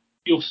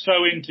you're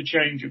so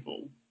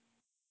interchangeable.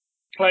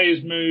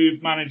 Players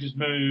move, managers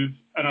move,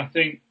 and I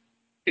think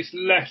it's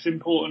less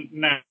important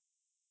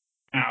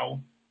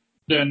now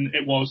than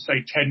it was,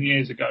 say, 10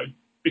 years ago.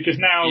 Because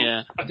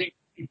now I think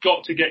you've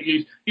got to get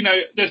used.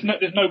 There's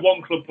no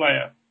one club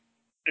player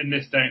in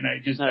this day and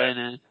age, is there?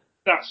 No.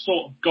 That's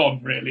sort of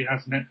gone, really,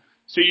 hasn't it?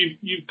 So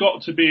you've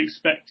got to be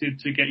expected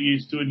to get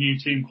used to a new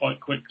team quite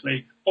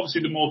quickly.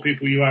 Obviously, the more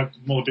people you have,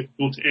 the more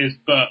difficult it is.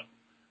 But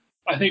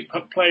I think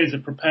players are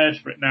prepared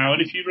for it now.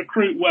 And if you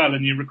recruit well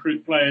and you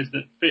recruit players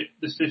that fit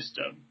the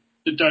system,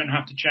 that don't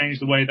have to change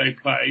the way they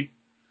play,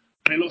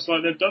 and it looks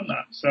like they've done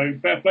that. So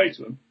fair play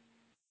to them.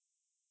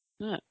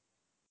 Yeah.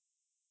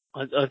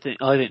 I think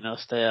they'll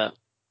stay out.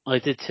 I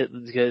did tip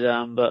them to go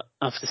down, but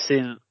after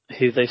seeing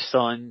who they've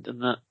signed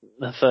and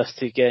the first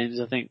two games,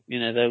 I think,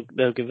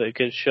 they'll give it a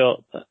good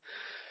shot. But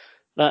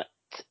that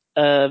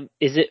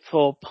is it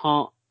for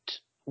part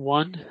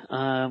one.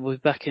 We'll be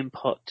back in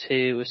part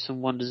two with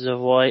some Wonders of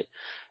White,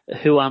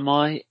 Who Am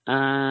I,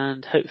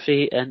 and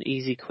hopefully an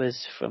easy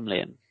quiz from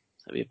Liam.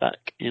 So we'll be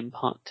back in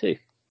part two.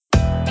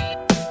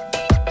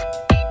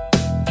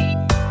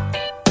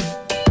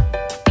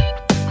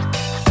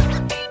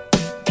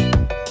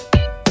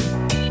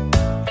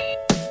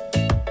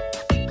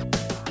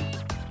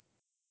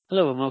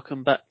 Hello and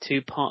welcome back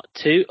to part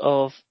two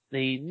of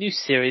the new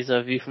series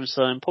of View from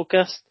Sideline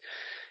podcast.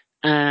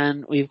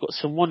 And we've got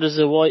some Wonders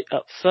of White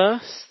up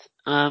first.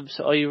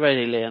 So are you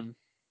ready, Liam?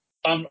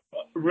 I'm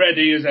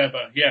ready as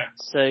ever, yeah.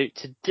 So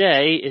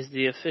today is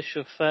the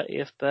official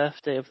 30th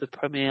birthday of the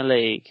Premier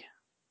League.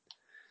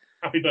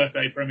 Happy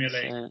birthday, Premier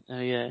League. So, oh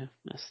yeah,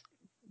 that's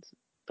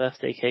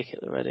birthday cake at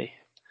the ready.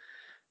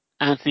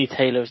 Anthony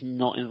Taylor is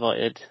not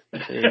invited to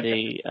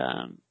the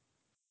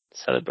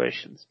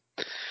celebrations.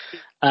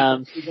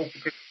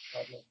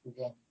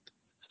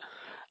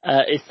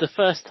 It's the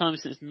first time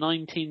since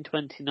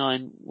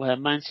 1929 where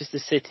Manchester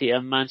City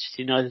and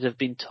Manchester United have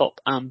been top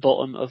and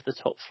bottom of the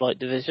top flight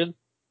division.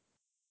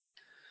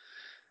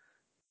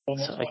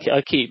 So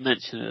I keep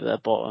mentioning that they're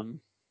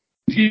bottom.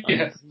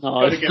 Yes.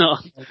 No,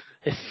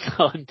 it's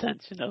not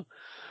intentional.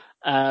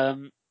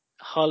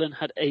 Haaland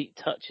had 8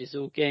 touches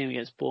all game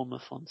against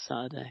Bournemouth on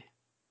Saturday.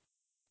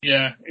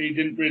 Yeah, he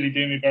didn't really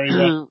do me very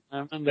well.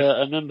 I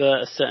remember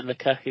a certain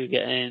Lukaku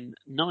getting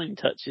 9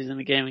 touches in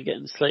the game and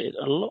getting slated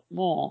a lot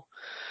more.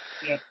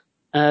 Yeah.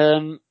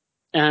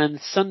 And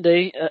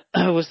Sunday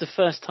was the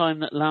first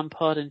time that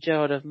Lampard and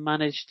Gerrard have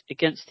managed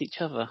against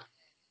each other.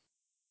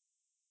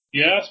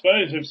 Yeah, I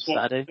suppose they've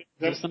swapped. Saturday.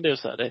 Was it Sunday or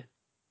Saturday?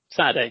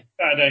 Saturday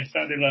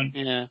lunch.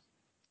 Yeah.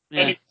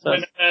 Only one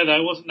winner there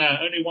though, wasn't there?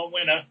 Only one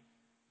winner.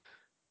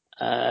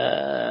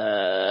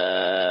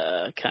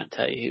 Can't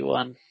tell you who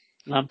won.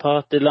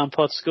 Lampard? Did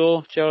Lampard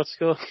score? Gerrard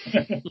score?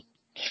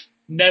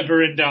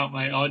 Never in doubt,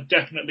 mate. I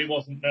definitely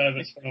wasn't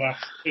nervous for the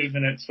last 2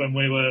 minutes when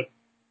we were,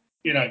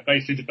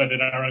 basically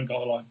defending our own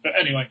goal line. But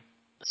anyway.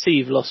 See,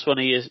 you've lost one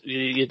of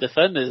your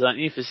defenders, haven't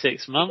you, for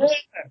 6 months?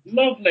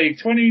 Yeah, lovely.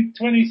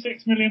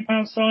 £26 million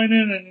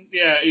signing, and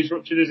he's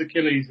ruptured his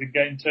Achilles in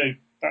game 2.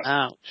 That's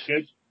Ouch.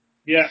 Good.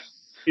 Yeah,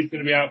 he's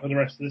going to be out for the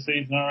rest of the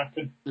season, I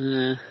reckon.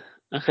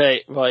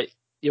 Okay, right.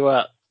 You're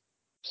up.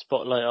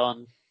 Spotlight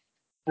on.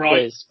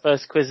 Right. Quiz.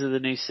 First quiz of the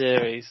new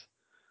series.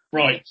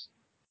 Right.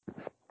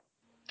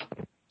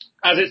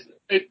 As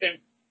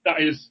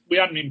we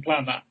hadn't even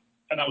planned that,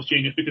 and that was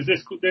genius because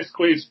this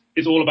quiz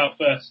is all about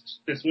firsts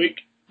this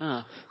week.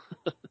 Oh.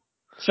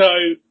 So,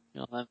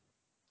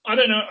 I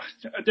don't know,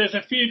 there's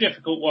a few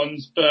difficult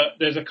ones, but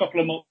there's a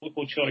couple of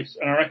multiple choice,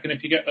 and I reckon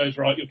if you get those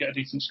right, you'll get a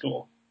decent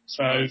score.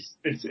 So, nice.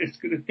 It's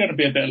going to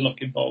be a bit of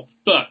luck involved.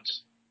 But,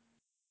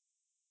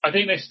 I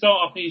think they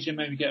start off easy and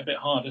maybe get a bit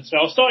harder. So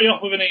I'll start you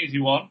off with an easy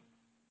one.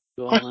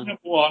 Question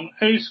number 1,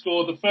 who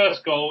scored the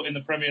first goal in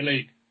the Premier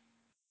League?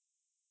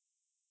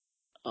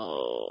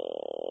 Oh,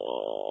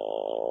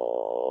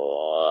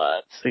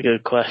 that's a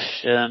good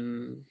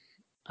question.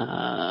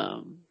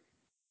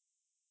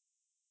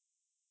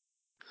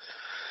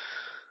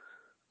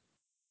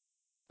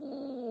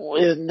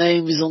 His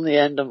name is on the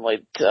end of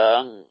my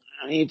tongue.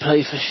 He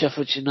played for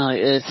Sheffield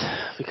United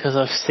because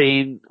I've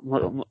seen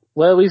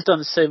where we've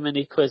done so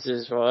many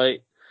quizzes,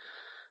 right?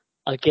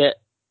 I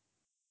get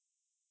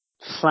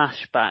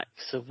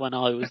flashbacks of when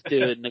I was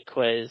doing the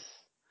quiz.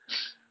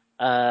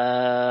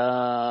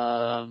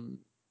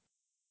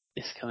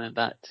 It's coming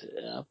back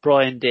to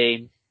Brian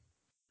Deane.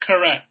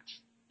 Correct.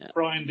 Yeah.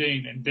 Brian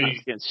Deane, indeed.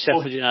 That's against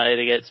Sheffield United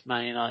against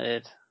Man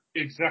United.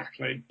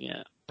 Exactly.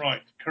 Yeah.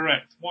 Right,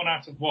 correct. 1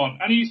 out of 1.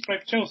 And he used to play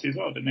for Chelsea as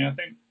well, didn't he, I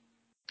think?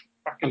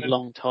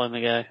 Long time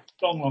ago.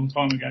 Long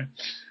time ago.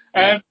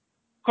 Yeah.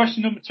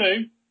 Question number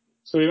 2.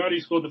 So we've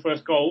already scored the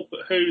first goal,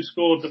 but who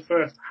scored the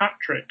first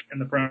hat-trick in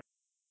the Premier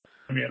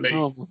League?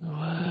 Oh my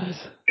word.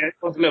 Yeah, it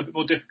was a little bit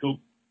more difficult.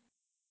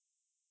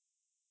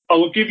 I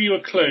will give you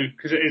a clue,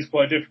 because it is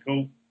quite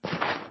difficult.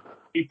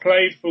 He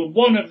played for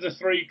one of the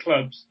 3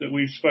 clubs that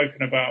we've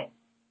spoken about.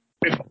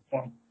 If not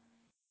one.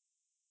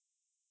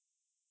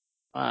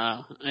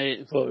 Wow,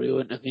 it probably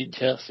wouldn't have been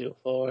Chelsea or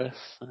Forest.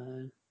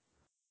 So.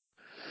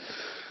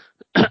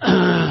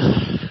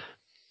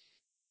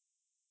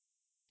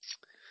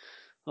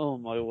 Oh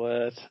my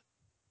word.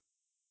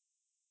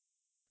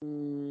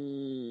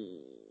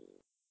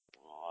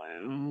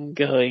 I'm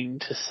going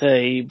to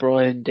say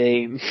Brian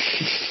Deane.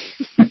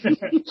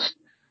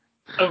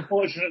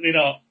 Unfortunately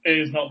not. It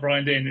is not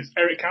Brian Deane. It's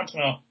Eric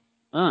Cantona.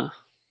 Ah.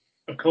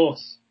 Of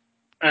course.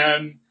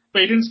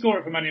 But he didn't score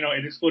it for Man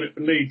United. He scored it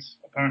for Leeds,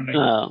 apparently.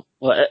 Oh.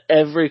 Well,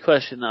 every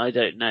question that I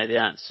don't know, the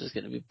answer is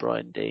going to be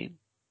Brian Deane.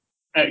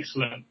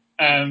 Excellent.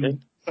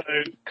 So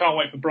can't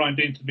wait for Brian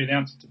Deane to be the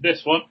answer to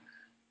this one.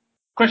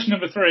 Question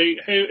number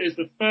 3. Who is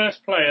the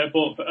first player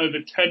bought for over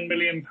 £10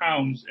 million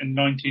in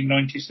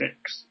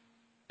 1996?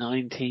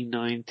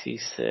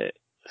 1996.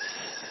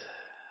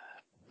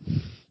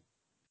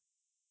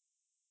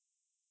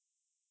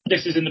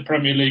 This is in the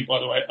Premier League, by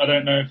the way. I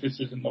don't know if this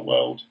is in the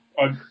world.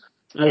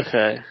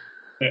 Okay.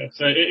 Yeah,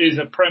 so it is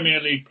a Premier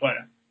League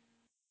player.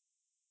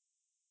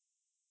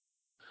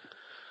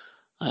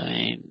 I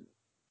mean,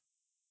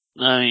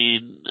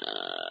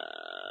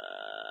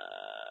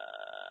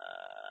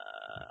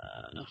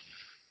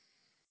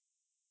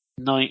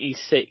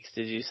 96,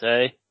 did you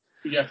say?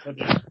 Yes, I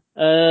do.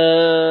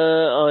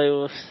 I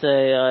will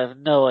say, I have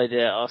no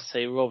idea. I'll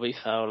say Robbie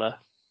Fowler.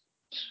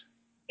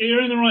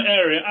 You're in the right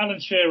area. Alan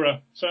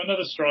Shearer. So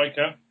another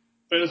striker.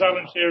 But it was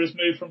Alan Shearer's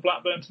move from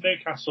Blackburn to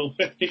Newcastle.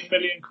 15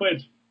 million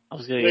quid. I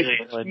was going to say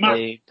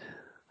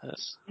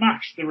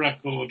smashed the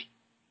record.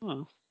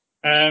 Oh.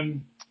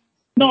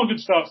 Not a good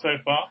start so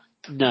far.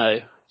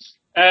 No.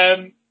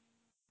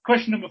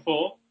 Question number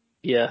 4.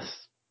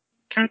 Yes.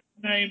 Can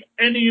you name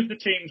any of the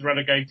teams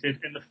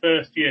relegated in the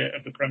first year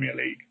of the Premier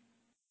League?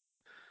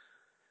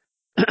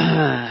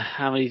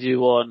 How many do you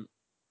want?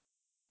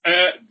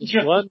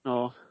 Just one,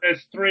 or?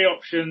 There's 3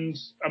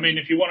 options. I mean,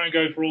 if you want to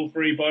go for all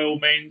 3, by all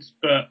means,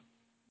 but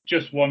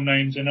just one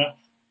name's enough.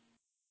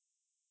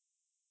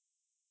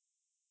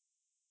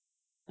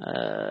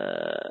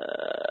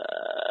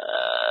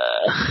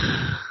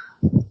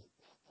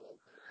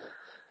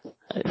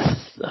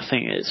 I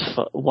think it's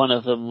one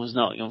of them was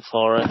Nottingham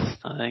Forest.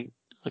 I think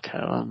I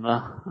can't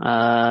remember.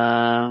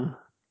 I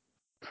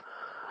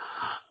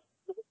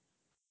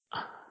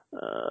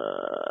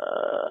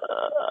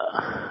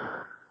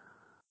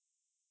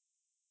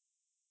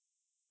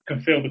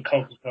can feel the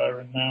cogs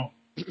going now.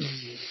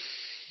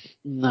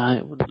 No,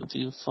 it wouldn't have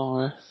been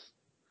Forest.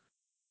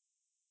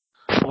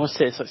 I want to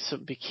say it's like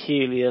something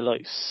peculiar,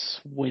 like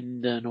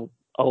Swindon or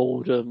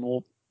Oldham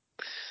or.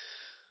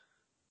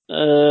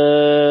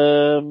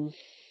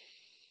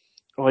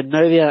 I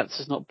know the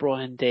answer's not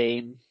Brian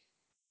Deane.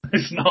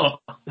 It's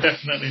not.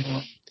 Definitely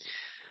not.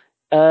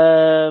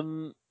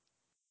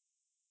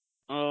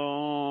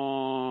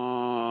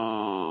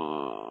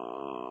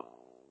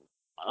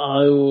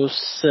 I will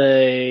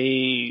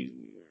say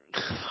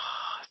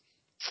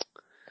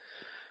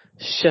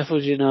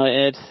Sheffield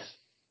United.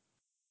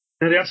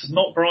 No, the answer's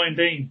not Brian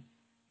Deane.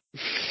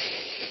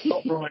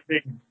 Not Brian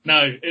Deane.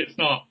 No, it's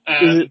not.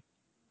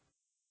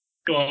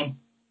 Go on.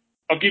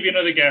 I'll give you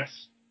another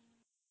guess.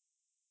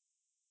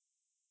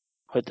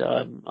 I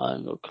haven't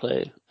got a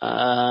clue.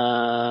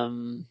 I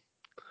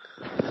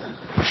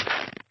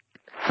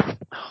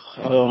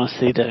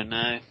honestly don't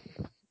know.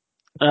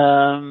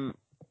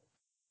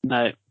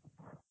 No.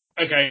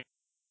 Okay.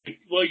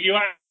 Well, you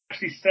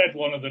actually said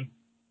one of them.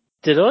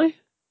 Did I?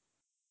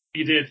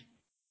 You did.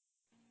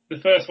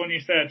 The first one you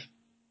said.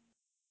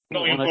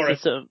 Nottingham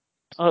Forest. It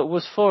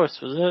was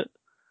Forest, was it?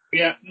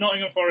 Yeah,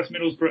 Nottingham Forest,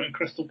 Middlesbrough and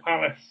Crystal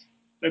Palace.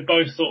 They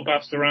both sort of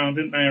bounced around,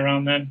 didn't they,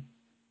 around then?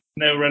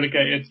 And they were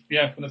relegated,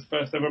 from the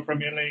first ever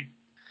Premier League.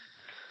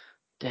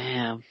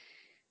 Damn.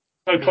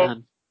 So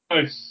close.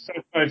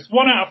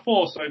 1 out of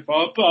 4 so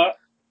far, but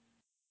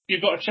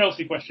you've got a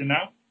Chelsea question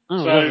now.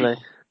 Oh, so lovely.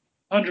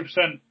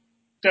 100%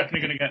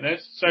 definitely going to get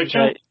this. So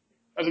Chelsea,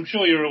 as I'm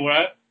sure you're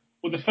aware,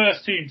 were the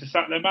first team to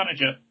sack their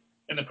manager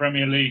in the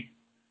Premier League.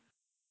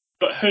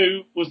 But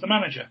who was the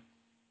manager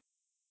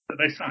that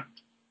they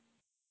sacked?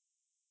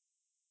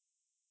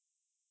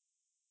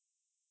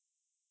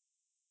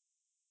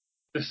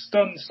 The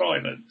stunned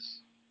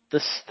silence.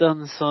 The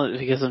stunned silence,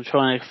 because I'm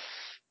trying to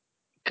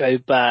go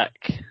back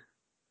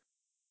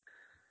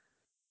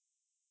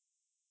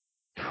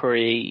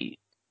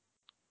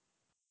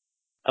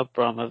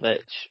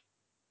pre-Abramovich.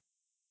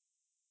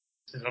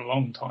 This is a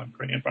long time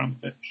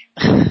pre-Abramovich.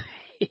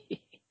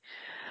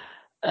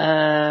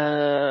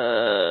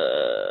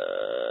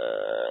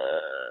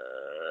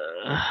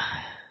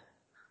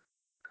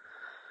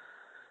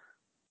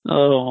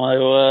 Oh my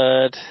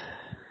word.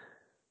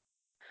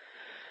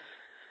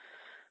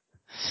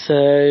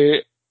 So,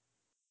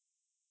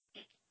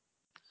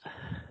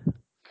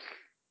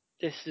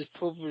 this is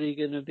probably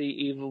going to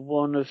be either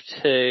one of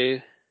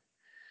 2,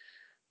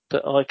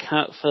 but I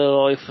can't for the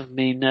life of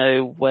me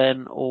know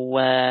when or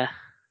where.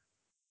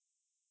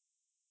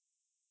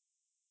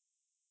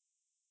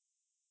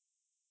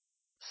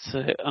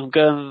 So, I'm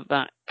going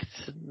back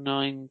to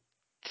 90.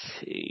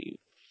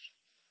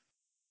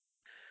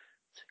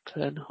 To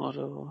Glenn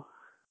Hoddle.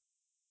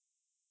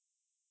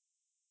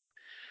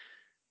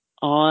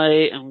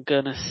 I am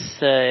going to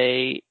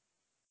say.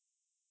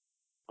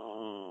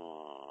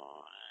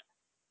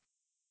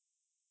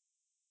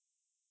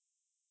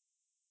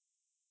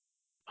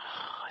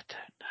 I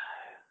don't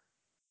know.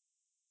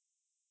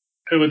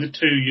 Who are the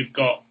 2 you've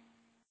got?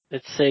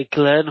 Let's say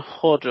Glenn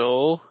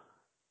Hoddle.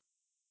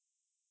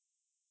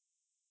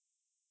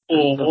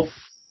 Or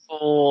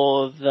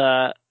before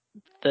that,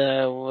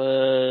 there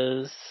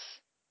was.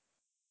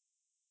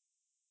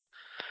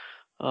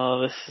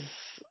 Oh, this is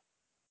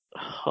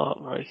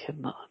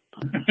heartbreaking.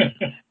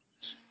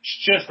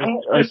 Just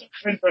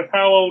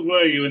how old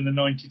were you in the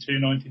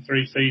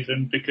 92-93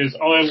 season? Because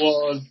I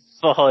was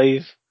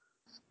 5.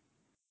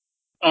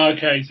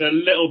 Okay, so a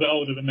little bit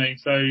older than me.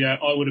 So yeah,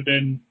 I would have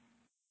been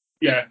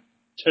 2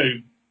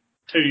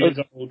 years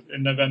old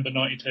in November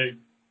 92.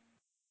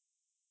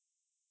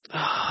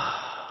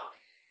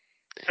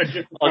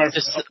 I'll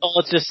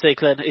just say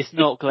Glenn. It's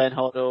not Glenn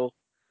Hoddle.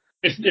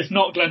 It's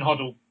not Glenn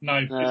Hoddle.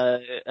 No.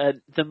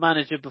 The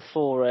manager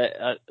before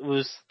it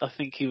was, I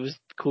think he was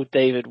called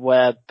David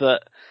Webb,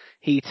 but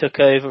he took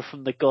over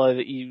from the guy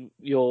that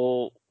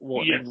you're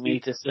wanting me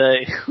to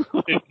say.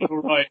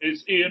 You're right.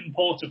 It's Ian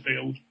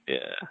Porterfield.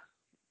 Yeah.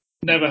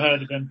 Never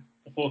heard of him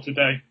before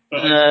today.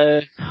 But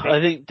I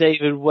think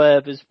David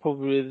Webb is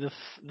probably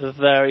the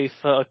very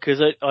first,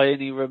 because I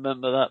only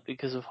remember that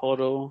because of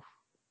Hoddle.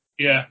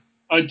 Yeah.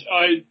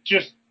 I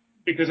just,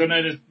 because I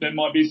know there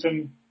might be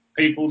some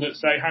people that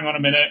say, hang on a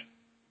minute,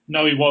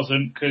 no he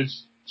wasn't,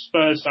 because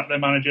Spurs sacked their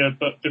manager,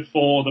 but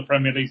before the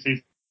Premier League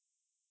season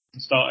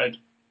started.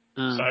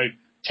 So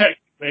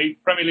technically,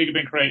 Premier League had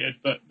been created,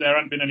 but there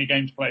hadn't been any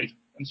games played,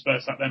 and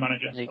Spurs sacked their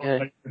manager.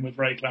 With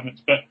Ray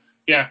Clements. But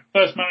yeah,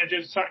 first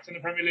manager sacked in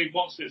the Premier League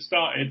once it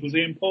started was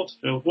Ian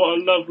Porterfield. What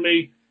a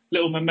lovely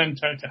little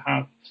memento to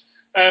have.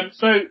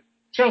 So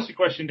Chelsea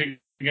question didn't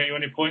get you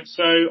any points.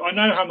 So I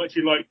know how much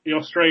you like the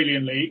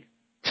Australian League.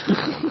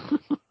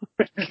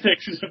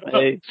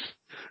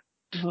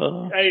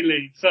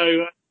 A-League.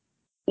 So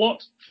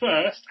what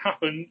first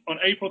happened on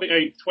April the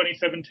 8th,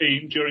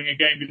 2017 during a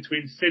game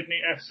between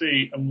Sydney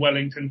FC and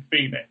Wellington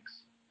Phoenix?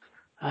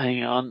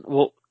 Hang on.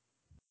 What?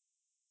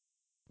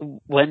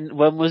 When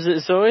was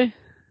it, sorry?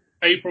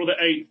 April the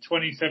 8th,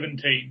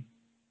 2017.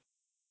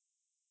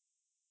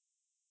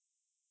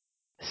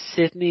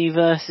 Sydney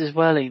versus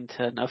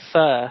Wellington, a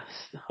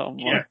first. Oh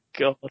my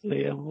God,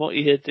 Liam, what are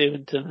you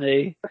doing to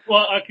me?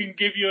 Well, I can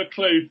give you a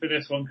clue for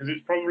this one because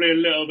it's probably a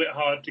little bit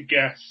hard to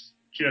guess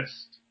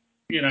just,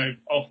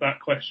 off that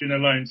question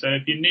alone. So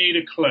if you need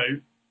a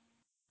clue,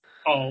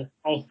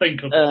 I'll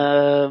think of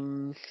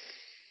one.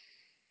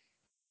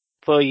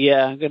 Well,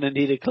 yeah, I'm going to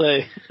need a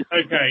clue.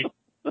 Okay.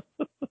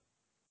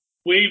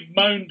 We've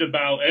moaned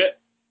about it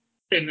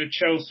in the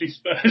Chelsea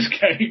Spurs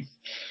game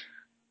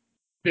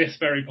this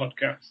very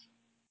podcast.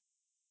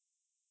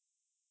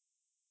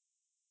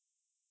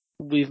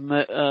 We've and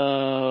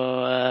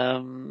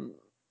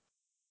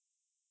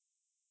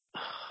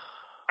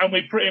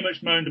we pretty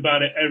much moaned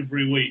about it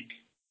every week,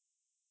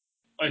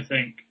 I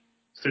think,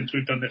 since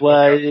we've done this.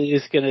 Well,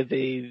 it's going to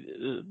be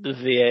the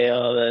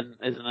VAR then,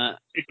 isn't it?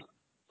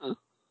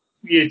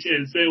 Yeah, it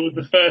is. It was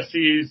the first to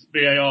use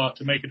VAR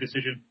to make a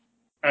decision.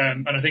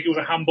 And I think it was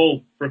a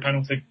handball for a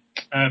penalty.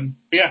 But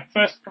yeah,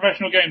 first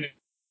professional game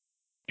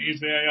that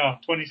used VAR,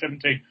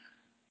 2017.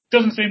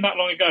 Doesn't seem that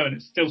long ago, and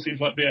it still seems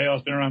like VAR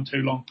has been around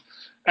too long.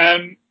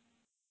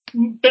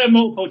 Bit of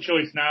multiple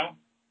choice now.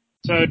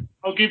 So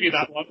I'll give you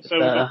that one. So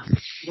we've got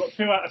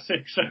 2 out of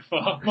 6 so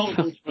far.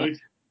 Multiple choice.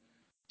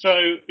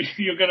 So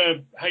you're going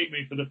to hate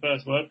me for the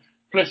first word.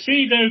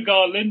 Placido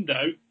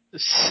Garlindo.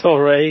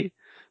 Sorry.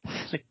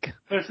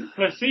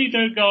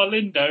 Placido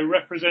Garlindo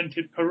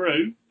represented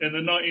Peru in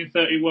the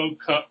 1930 World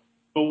Cup,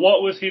 but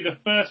what was he the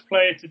first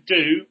player to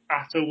do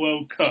at a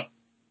World Cup?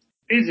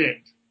 Is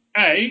it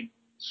A,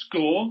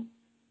 score?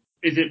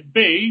 Is it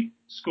B,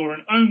 score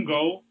an own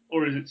goal?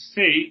 Or is it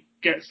C,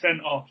 get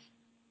sent off?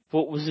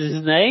 What was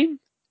his name?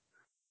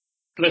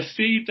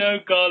 Placido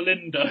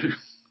Garlindo.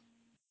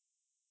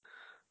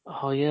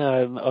 Oh yeah,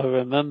 I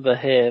remember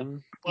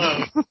him.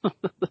 Wow.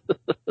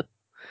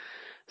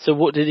 So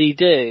what did he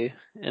do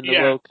in the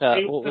World Cup?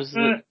 He was the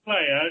first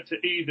player to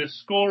either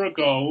score a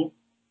goal,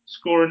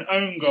 score an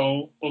own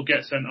goal, or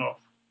get sent off.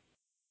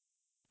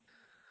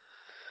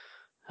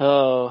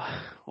 Oh,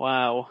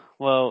 wow.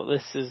 Well,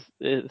 this is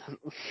it.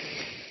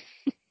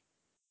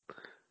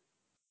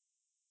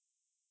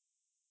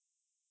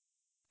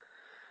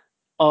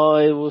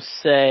 I will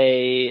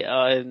say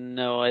I have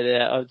no idea.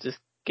 I'll just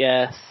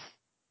guess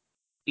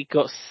he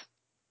got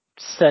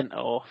sent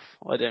off.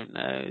 I don't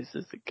know. This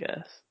is a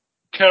guess.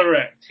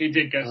 Correct. He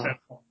did get sent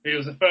off. He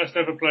was the first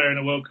ever player in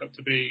a World Cup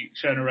to be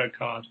shown a red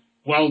card.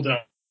 Well done.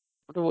 I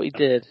wonder what he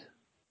did.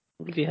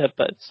 What if he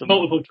headbutted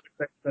someone? Multiple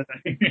choice.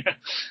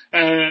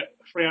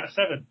 3 out of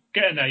 7.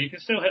 Get in there. You can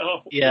still hit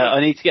half. Yeah,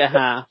 I need to get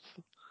half.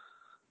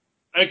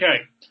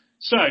 Okay.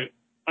 So,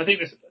 I think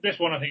this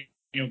one I think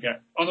you'll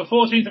get. On the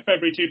 14th of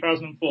February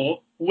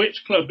 2004,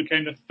 which club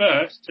became the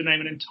first to name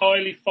an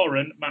entirely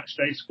foreign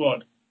matchday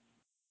squad?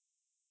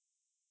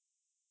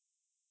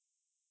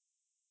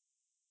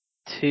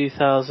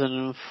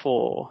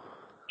 2004.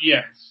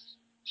 Yes.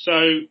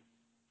 So,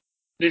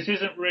 this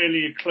isn't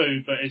really a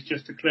clue, but it's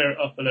just to clear it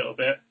up a little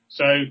bit.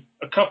 So,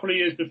 a couple of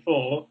years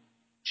before,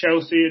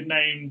 Chelsea had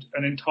named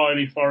an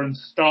entirely foreign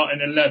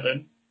starting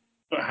 11,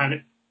 but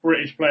had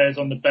British players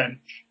on the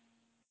bench.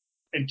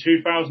 In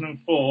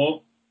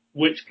 2004,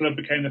 which club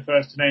became the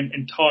first to name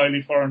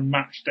entirely foreign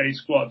match day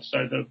squad?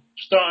 So the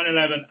starting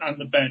 11 and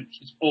the bench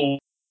is all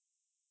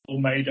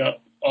made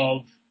up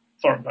of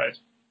foreign players.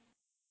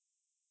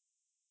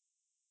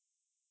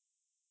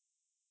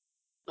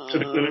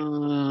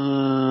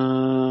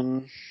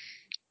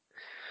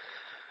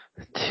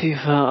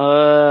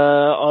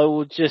 I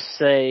will just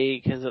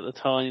say, because at the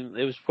time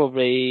it was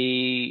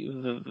probably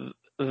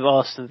with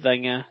Arsene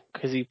Wenger,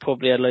 because he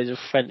probably had loads of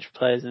French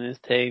players in his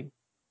team.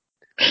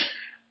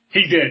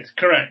 He did,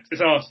 correct.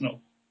 It's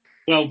Arsenal.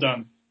 Well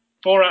done.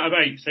 4 out of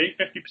 8, see?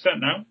 50%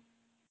 now.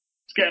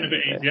 It's getting a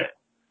bit easier.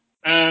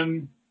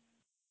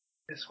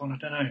 This one, I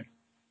don't know.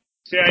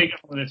 See how you get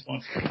on with this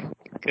one.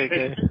 Okay.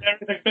 There is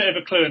a bit of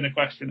a clue in the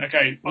question.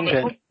 Okay. On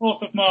the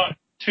 24th of March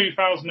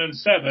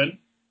 2007,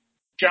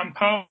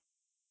 Gianpaolo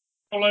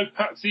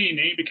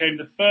Pazzini became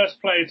the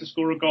first player to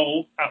score a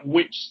goal at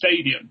which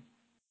stadium?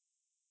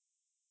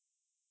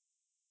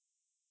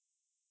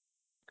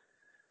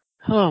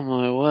 Oh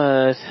my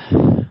word.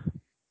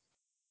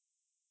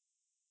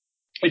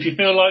 If you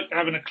feel like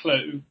having a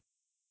clue,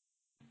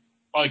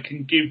 I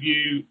can give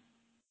you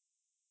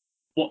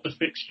what the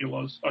fixture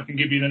was. I can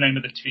give you the name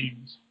of the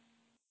teams.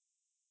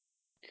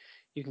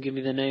 You can give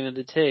me the name of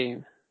the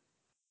team?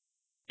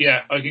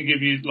 Yeah, I can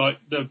give you like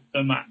the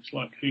match,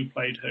 like who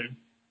played who.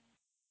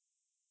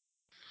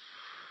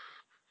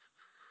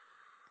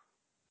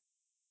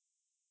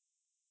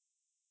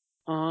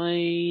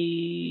 I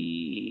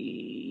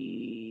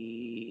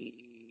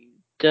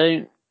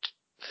don't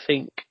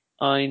think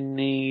I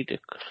need a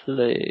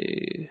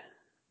clue.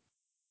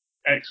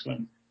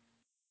 Excellent.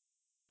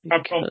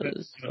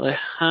 Because I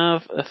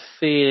have a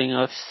feeling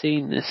I've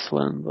seen this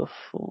one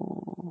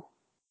before.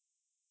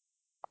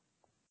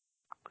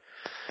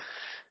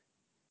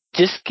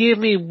 Just give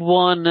me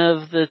one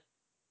of the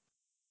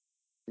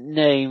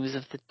names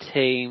of the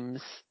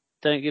teams.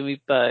 Don't give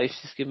me both,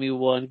 just give me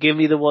one. Give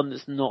me the one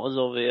that's not as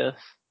obvious.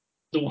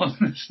 The one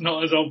that's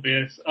not as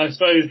obvious, I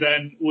suppose,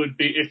 then would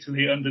be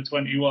Italy under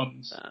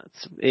 21s.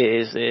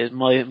 It is.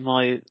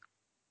 My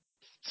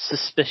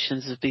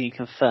suspicions have been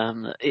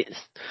confirmed that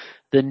it's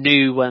the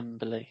new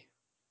Wembley.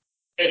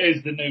 It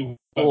is the new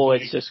Wembley. Or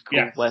it's just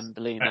called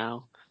Wembley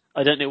now.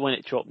 I don't know when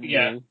it dropped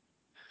new.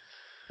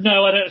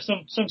 No, I don't.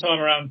 Sometime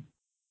around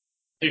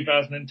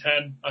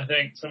 2010, I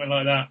think, something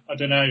like that. I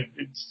don't know.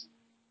 It's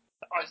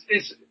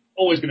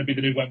always going to be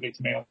the new Wembley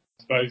to me, I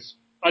suppose.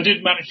 I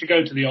did manage to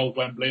go to the old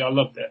Wembley. I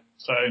loved it.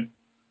 So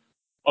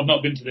I've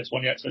not been to this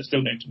one yet, so it's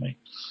still new to me.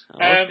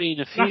 I've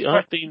been a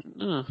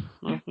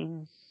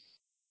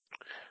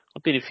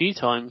few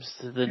times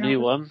to the new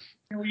one.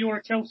 Well, you're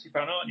a Chelsea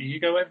fan, aren't you? You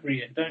go every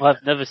year, don't you?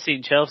 I've never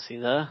seen Chelsea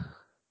there.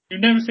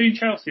 You've never seen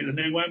Chelsea at the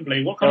new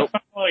Wembley? What kind of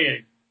fan are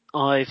you?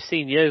 I've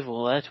seen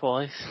Yeovil there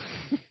twice.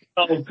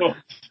 Oh, God.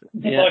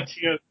 Yeah.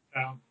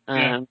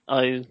 And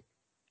I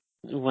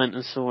went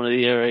and saw one of the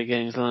Euro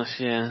games last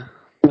year.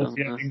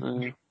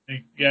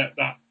 Yeah,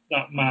 that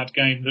mad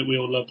game that we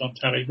all loved on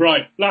telly.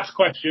 Right, last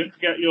question to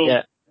get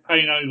your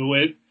pain over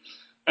with.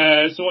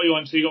 So what you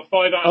want? So you got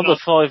 5 out of 9. I'm at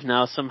 5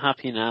 now, so I'm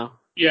happy now.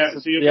 Yeah, so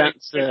the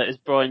answer is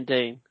Brian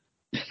Deane.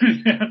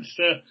 The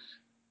answer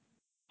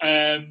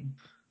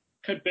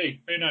could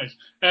be. Who knows?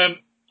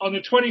 On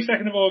the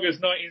 22nd of August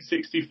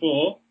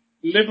 1964,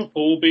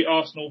 Liverpool beat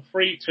Arsenal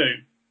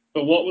 3-2.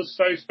 But what was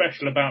so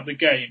special about the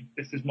game?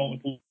 This is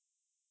multiple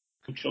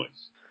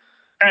choice.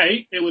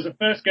 A, it was the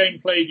first game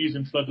played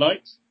using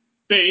floodlights.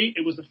 B,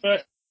 it was the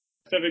first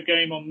ever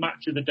game on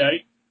Match of the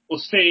Day. Or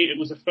C, it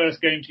was the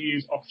first game to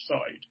use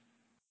offside.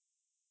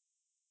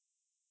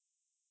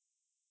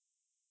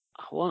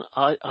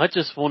 I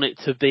just want it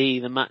to be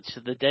the Match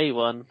of the Day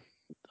one.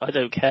 I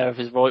don't care if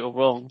it's right or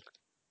wrong.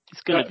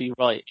 It's going to be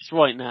right. It's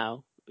right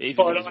now,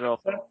 even if it's wrong.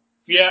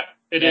 Yeah,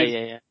 it is.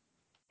 Yeah.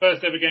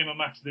 First ever game on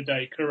Match of the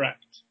Day,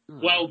 correct.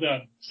 Well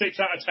done. 6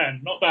 out of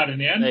 10. Not bad in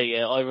the end. There you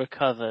go. I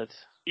recovered.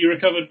 You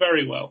recovered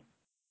very well.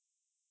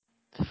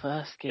 The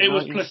first game. It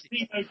was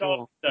Placido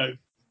Galindo.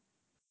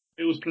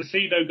 It was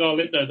Placido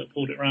Galindo that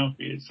pulled it round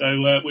for you. So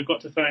we've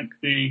got to thank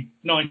the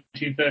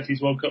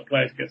 1930s World Cup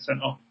player to get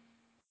sent off.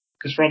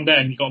 Because from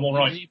then you got them all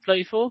right. Who did you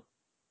play for?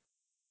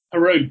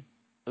 Peru.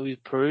 Oh, he's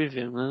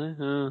Peruvian, really?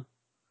 Oh.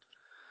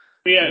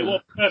 But yeah, it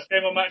was the first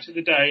game on Match of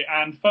the Day.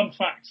 And fun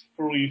fact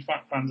for all you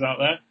fat fans out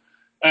there,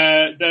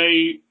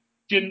 they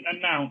didn't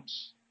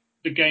announce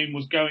the game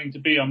was going to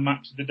be on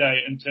Match of the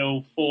Day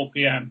until 4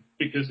 p.m.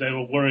 because they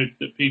were worried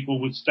that people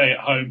would stay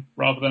at home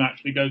rather than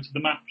actually go to the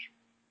match.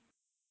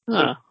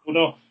 So pulled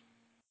off.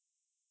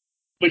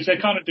 Which they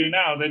kind of do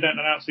now. They don't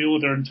announce the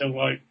order until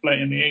like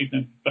late in the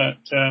evening. But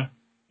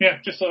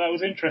just thought that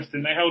was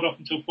interesting. They held off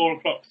until 4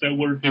 o'clock. So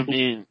worried people. I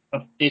mean,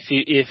 if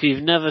you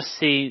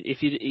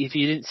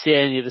didn't see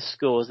any of the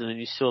scores and then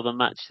you saw the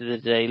Match of the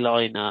Day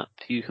lineup,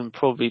 you can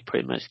probably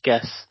pretty much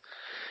guess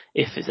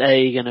if it's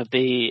A, going to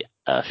be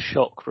a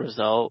shock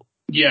result,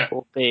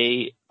 or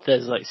B,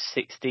 there's like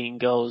 16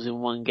 goals in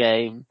one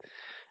game,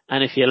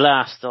 and if you're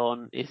last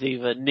on, it's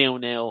either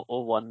 0-0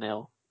 or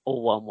 1-0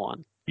 or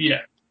 1-1.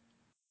 Yeah.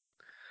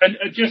 And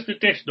just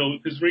additional,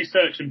 because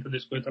researching for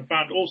this quiz, I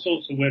found all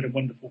sorts of weird and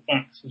wonderful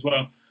facts as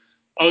well.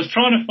 I was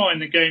trying to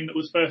find the game that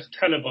was first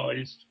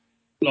televised,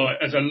 like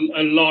as a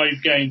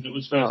live game that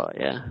was first. Oh,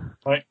 yeah.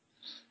 Right.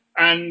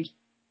 And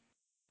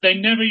they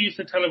never used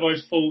to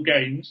televise full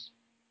games.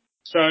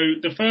 So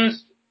the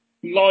first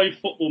live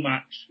football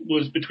match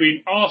was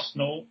between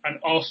Arsenal and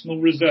Arsenal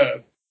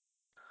reserves.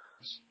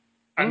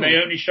 and they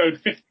only showed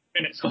 50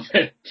 minutes of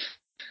it.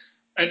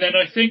 And then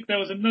I think there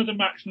was another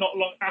match not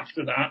long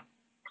after that.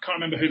 I can't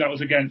remember who that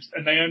was against,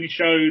 and they only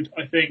showed,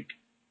 I think,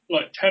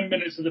 like 10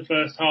 minutes of the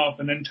first half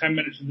and then 10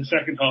 minutes of the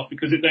second half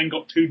because it then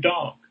got too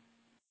dark.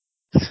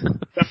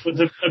 That was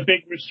a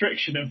big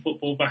restriction in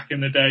football back in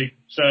the day.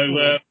 So,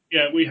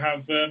 we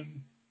have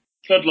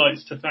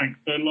floodlights to thank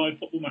for live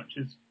football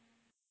matches.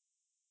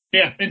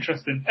 Yeah,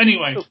 interesting.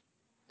 Anyway.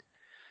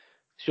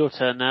 It's your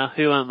turn now.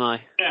 Who am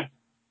I? Yeah.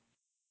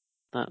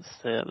 That's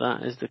it.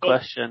 That is the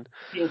question.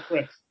 You're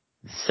Chris.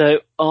 So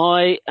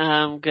I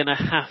am going to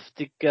have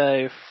to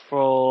go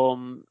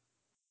from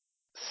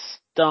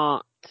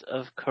start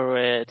of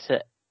career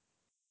to,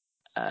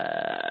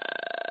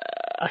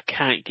 I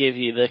can't give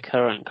you the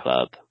current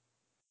club.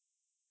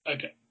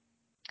 Okay.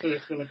 So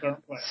they're still a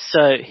current player.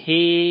 So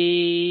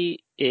he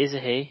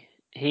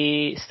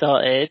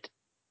started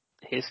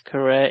his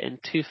career in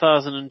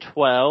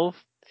 2012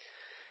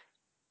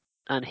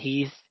 and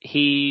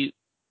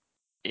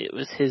it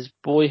was his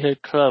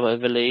boyhood club, I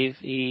believe.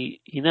 He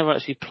never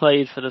actually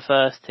played for the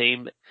first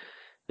team, but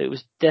it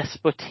was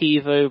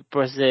Desportivo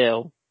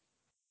Brazil.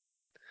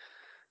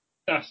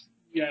 That's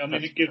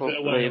it gives it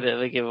away. A bit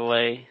of a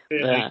giveaway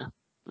there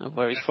of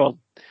where he's from.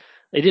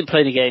 He didn't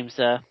play any games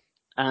there.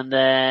 And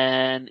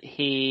then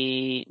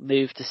he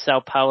moved to Sao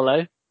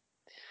Paulo.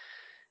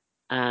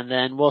 And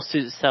then whilst he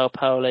was at Sao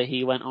Paulo,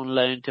 he went on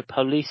loan to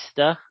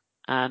Paulista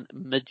and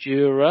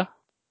Madura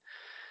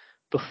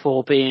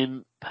before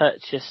being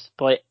purchased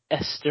by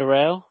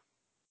Estoril.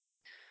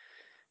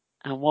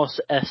 And whilst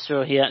at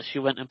Estoril, he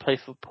actually went and played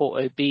for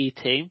Porto B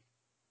team.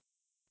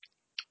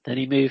 Then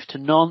he moved to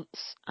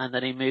Nantes, and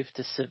then he moved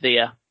to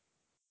Sevilla.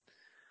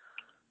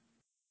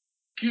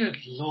 Good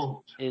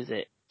Lord. Is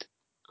it?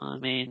 I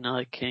mean,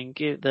 I can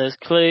give, there's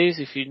clues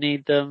if you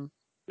need them.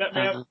 Let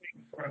me have a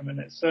think for a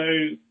minute. So,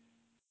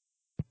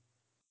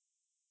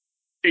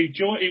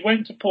 he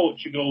went to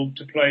Portugal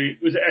to play,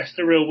 was it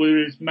Estoril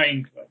with his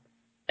main club?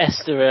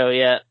 Estoril,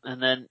 yeah.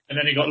 And then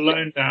he got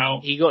loaned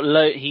out.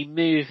 He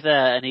moved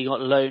there and he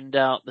got loaned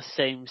out the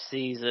same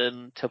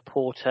season to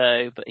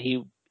Porto, but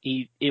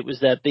it was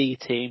their B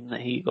team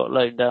that he got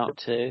loaned out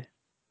to.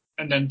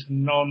 And then to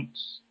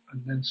Nantes,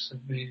 and then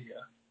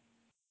Sevilla.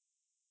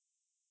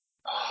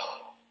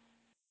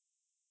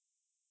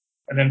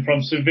 And then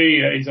from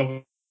Sevilla, he's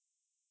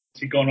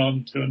obviously gone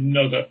on to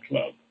another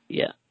club.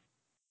 Yeah.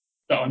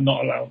 That I'm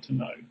not allowed to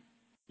know.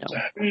 No. So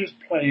who's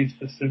played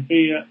for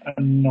Sevilla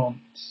and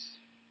Nantes?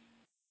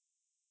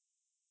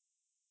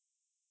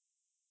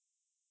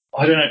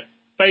 I don't know.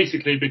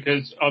 Basically,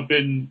 because I've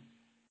been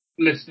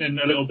listening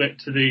a little bit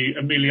to the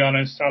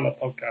Emiliano Sala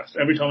podcast.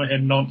 Every time I hear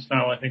Nantes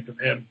now, I think of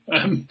him.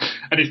 And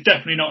it's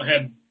definitely not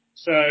him.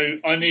 So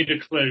I need a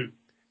clue.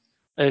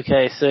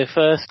 Okay, so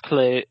first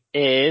clue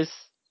is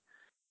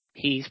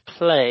he's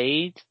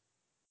played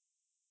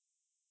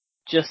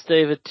just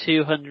over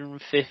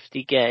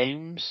 250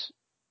 games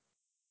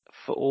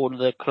for all of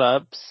the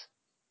clubs,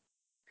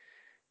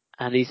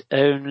 and he's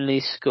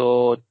only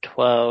scored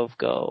 12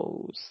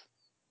 goals.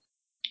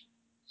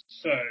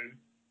 So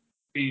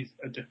he's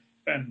a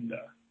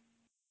defender.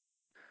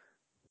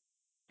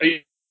 Are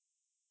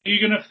you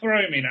going to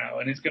throw me now?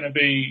 And it's going to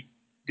be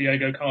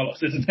Diego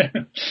Carlos, isn't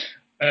it?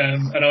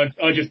 And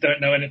I just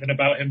don't know anything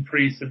about him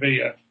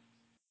pre-Sevilla.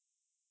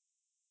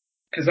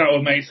 Because that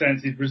would make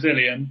sense. He's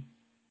Brazilian.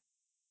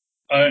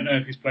 I don't know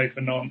if he's played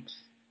for Nantes.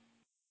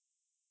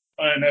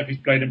 I don't know if he's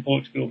played in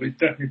Portugal, but he's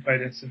definitely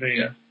played in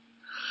Sevilla.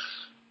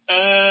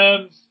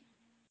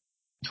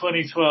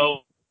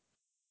 2012.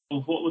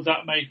 What would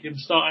that make him?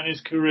 Starting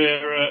his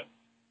career at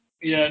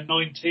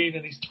 19,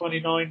 and he's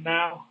 29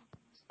 now.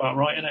 That's about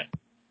right, isn't it?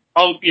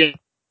 I'll give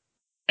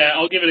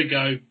it a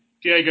go.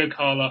 Diego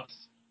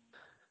Carlos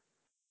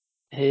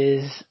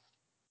is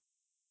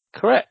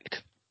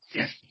correct.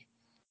 Yes,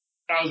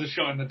 that was a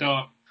shot in the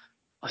dark.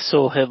 I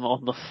saw him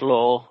on the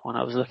floor when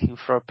I was looking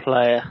for a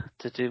player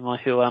to do my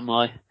Who Am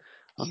I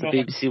on the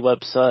BBC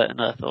website,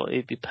 and I thought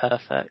he'd be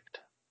perfect.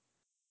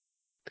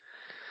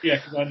 Yeah,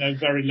 because I know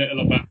very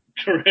little about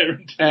his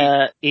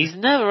career. He's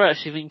never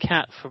actually been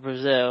capped for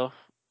Brazil,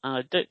 and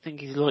I don't think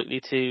he's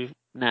likely to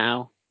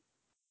now.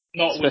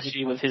 Not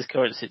especially with his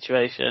current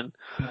situation.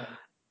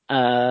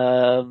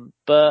 No.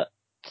 But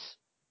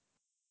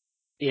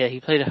yeah, he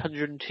played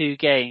 102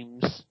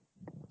 games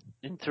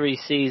in 3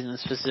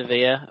 seasons for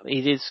Sevilla.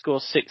 He did score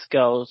 6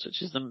 goals,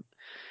 which is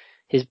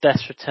his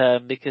best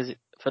return, because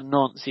for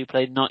Nantes he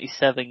played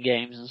 97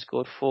 games and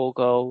scored 4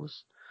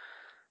 goals.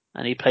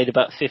 And he played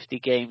about 50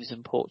 games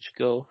in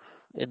Portugal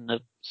in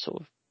the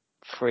sort of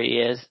 3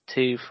 years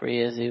he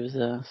was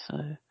there.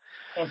 So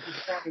I was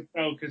trying to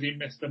tell because he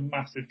missed a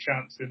massive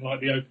chance in like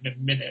the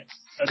opening minutes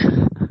at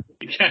the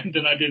weekend,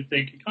 and I did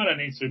think he kind of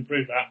needs to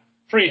improve that.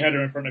 Free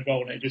header in front of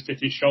goal, and it just hit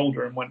his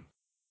shoulder and went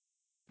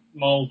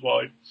miles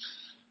wide.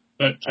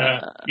 But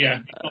not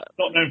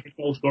known for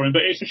goal scoring.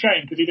 But it's a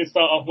shame because he did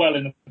start off well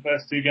in the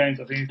first 2 games.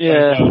 I think he's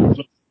played well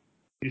this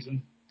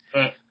season.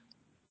 But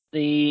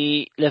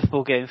the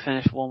Liverpool game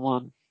finished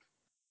 1-1.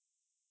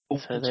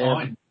 So they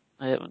haven't.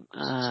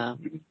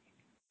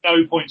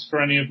 no points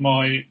for any of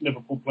my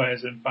Liverpool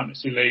players in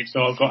fantasy league.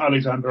 So I've got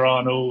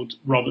Alexander-Arnold,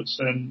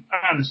 Robertson,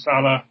 and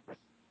Salah,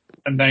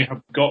 and they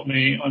have got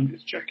me. I'm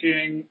just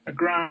checking a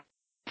grand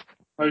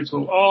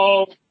total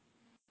of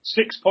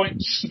 6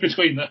 points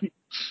between them.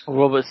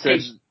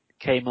 Robertson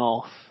came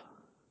off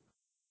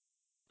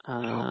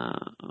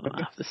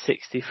after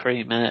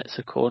 63 minutes,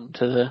 according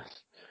to the.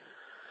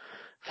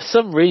 For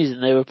some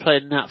reason, they were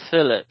playing Nat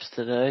Phillips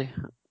today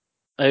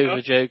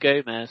over Joe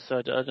Gomez. So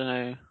I don't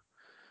know.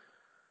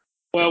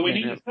 Well, we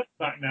need a step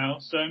back now,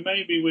 so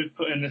maybe we've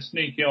put in a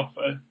sneaky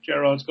offer.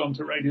 Gerrard's gone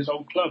to Radio's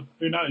old club.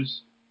 Who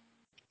knows?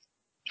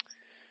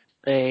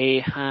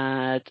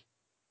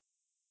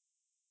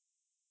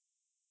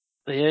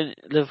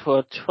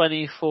 Liverpool had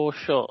 24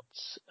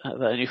 shots,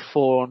 but only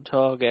 4 on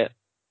target.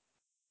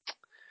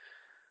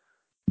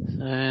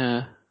 So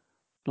yeah,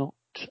 not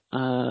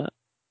a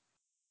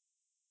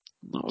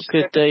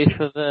good day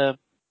for them.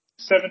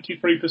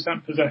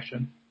 73%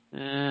 possession.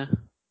 Yeah.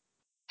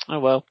 Oh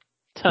well.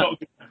 Not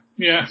good.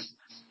 Yeah.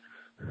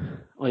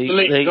 Well, the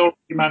league's already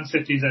Man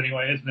City's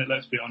anyway, isn't it?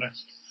 Let's be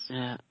honest.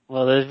 Yeah.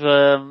 Well,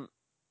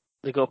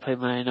 they've got to play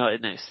Man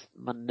United next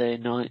Monday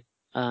night.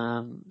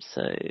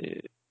 So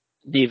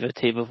neither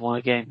team have won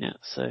a game yet,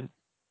 so it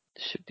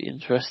should be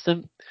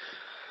interesting.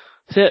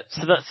 So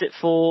that's it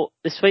for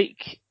this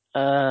week.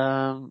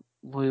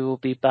 We will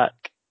be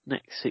back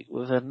next week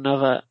with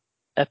another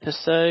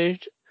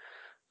episode,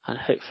 and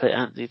hopefully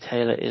Anthony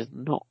Taylor is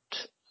not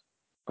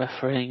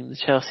refereeing the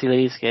Chelsea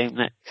Leeds game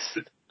next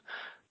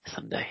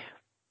Sunday.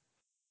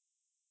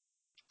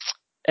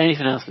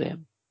 Anything else,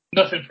 Liam?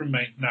 Nothing from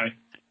me, no.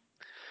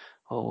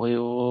 Well, we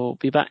will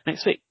be back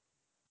next week.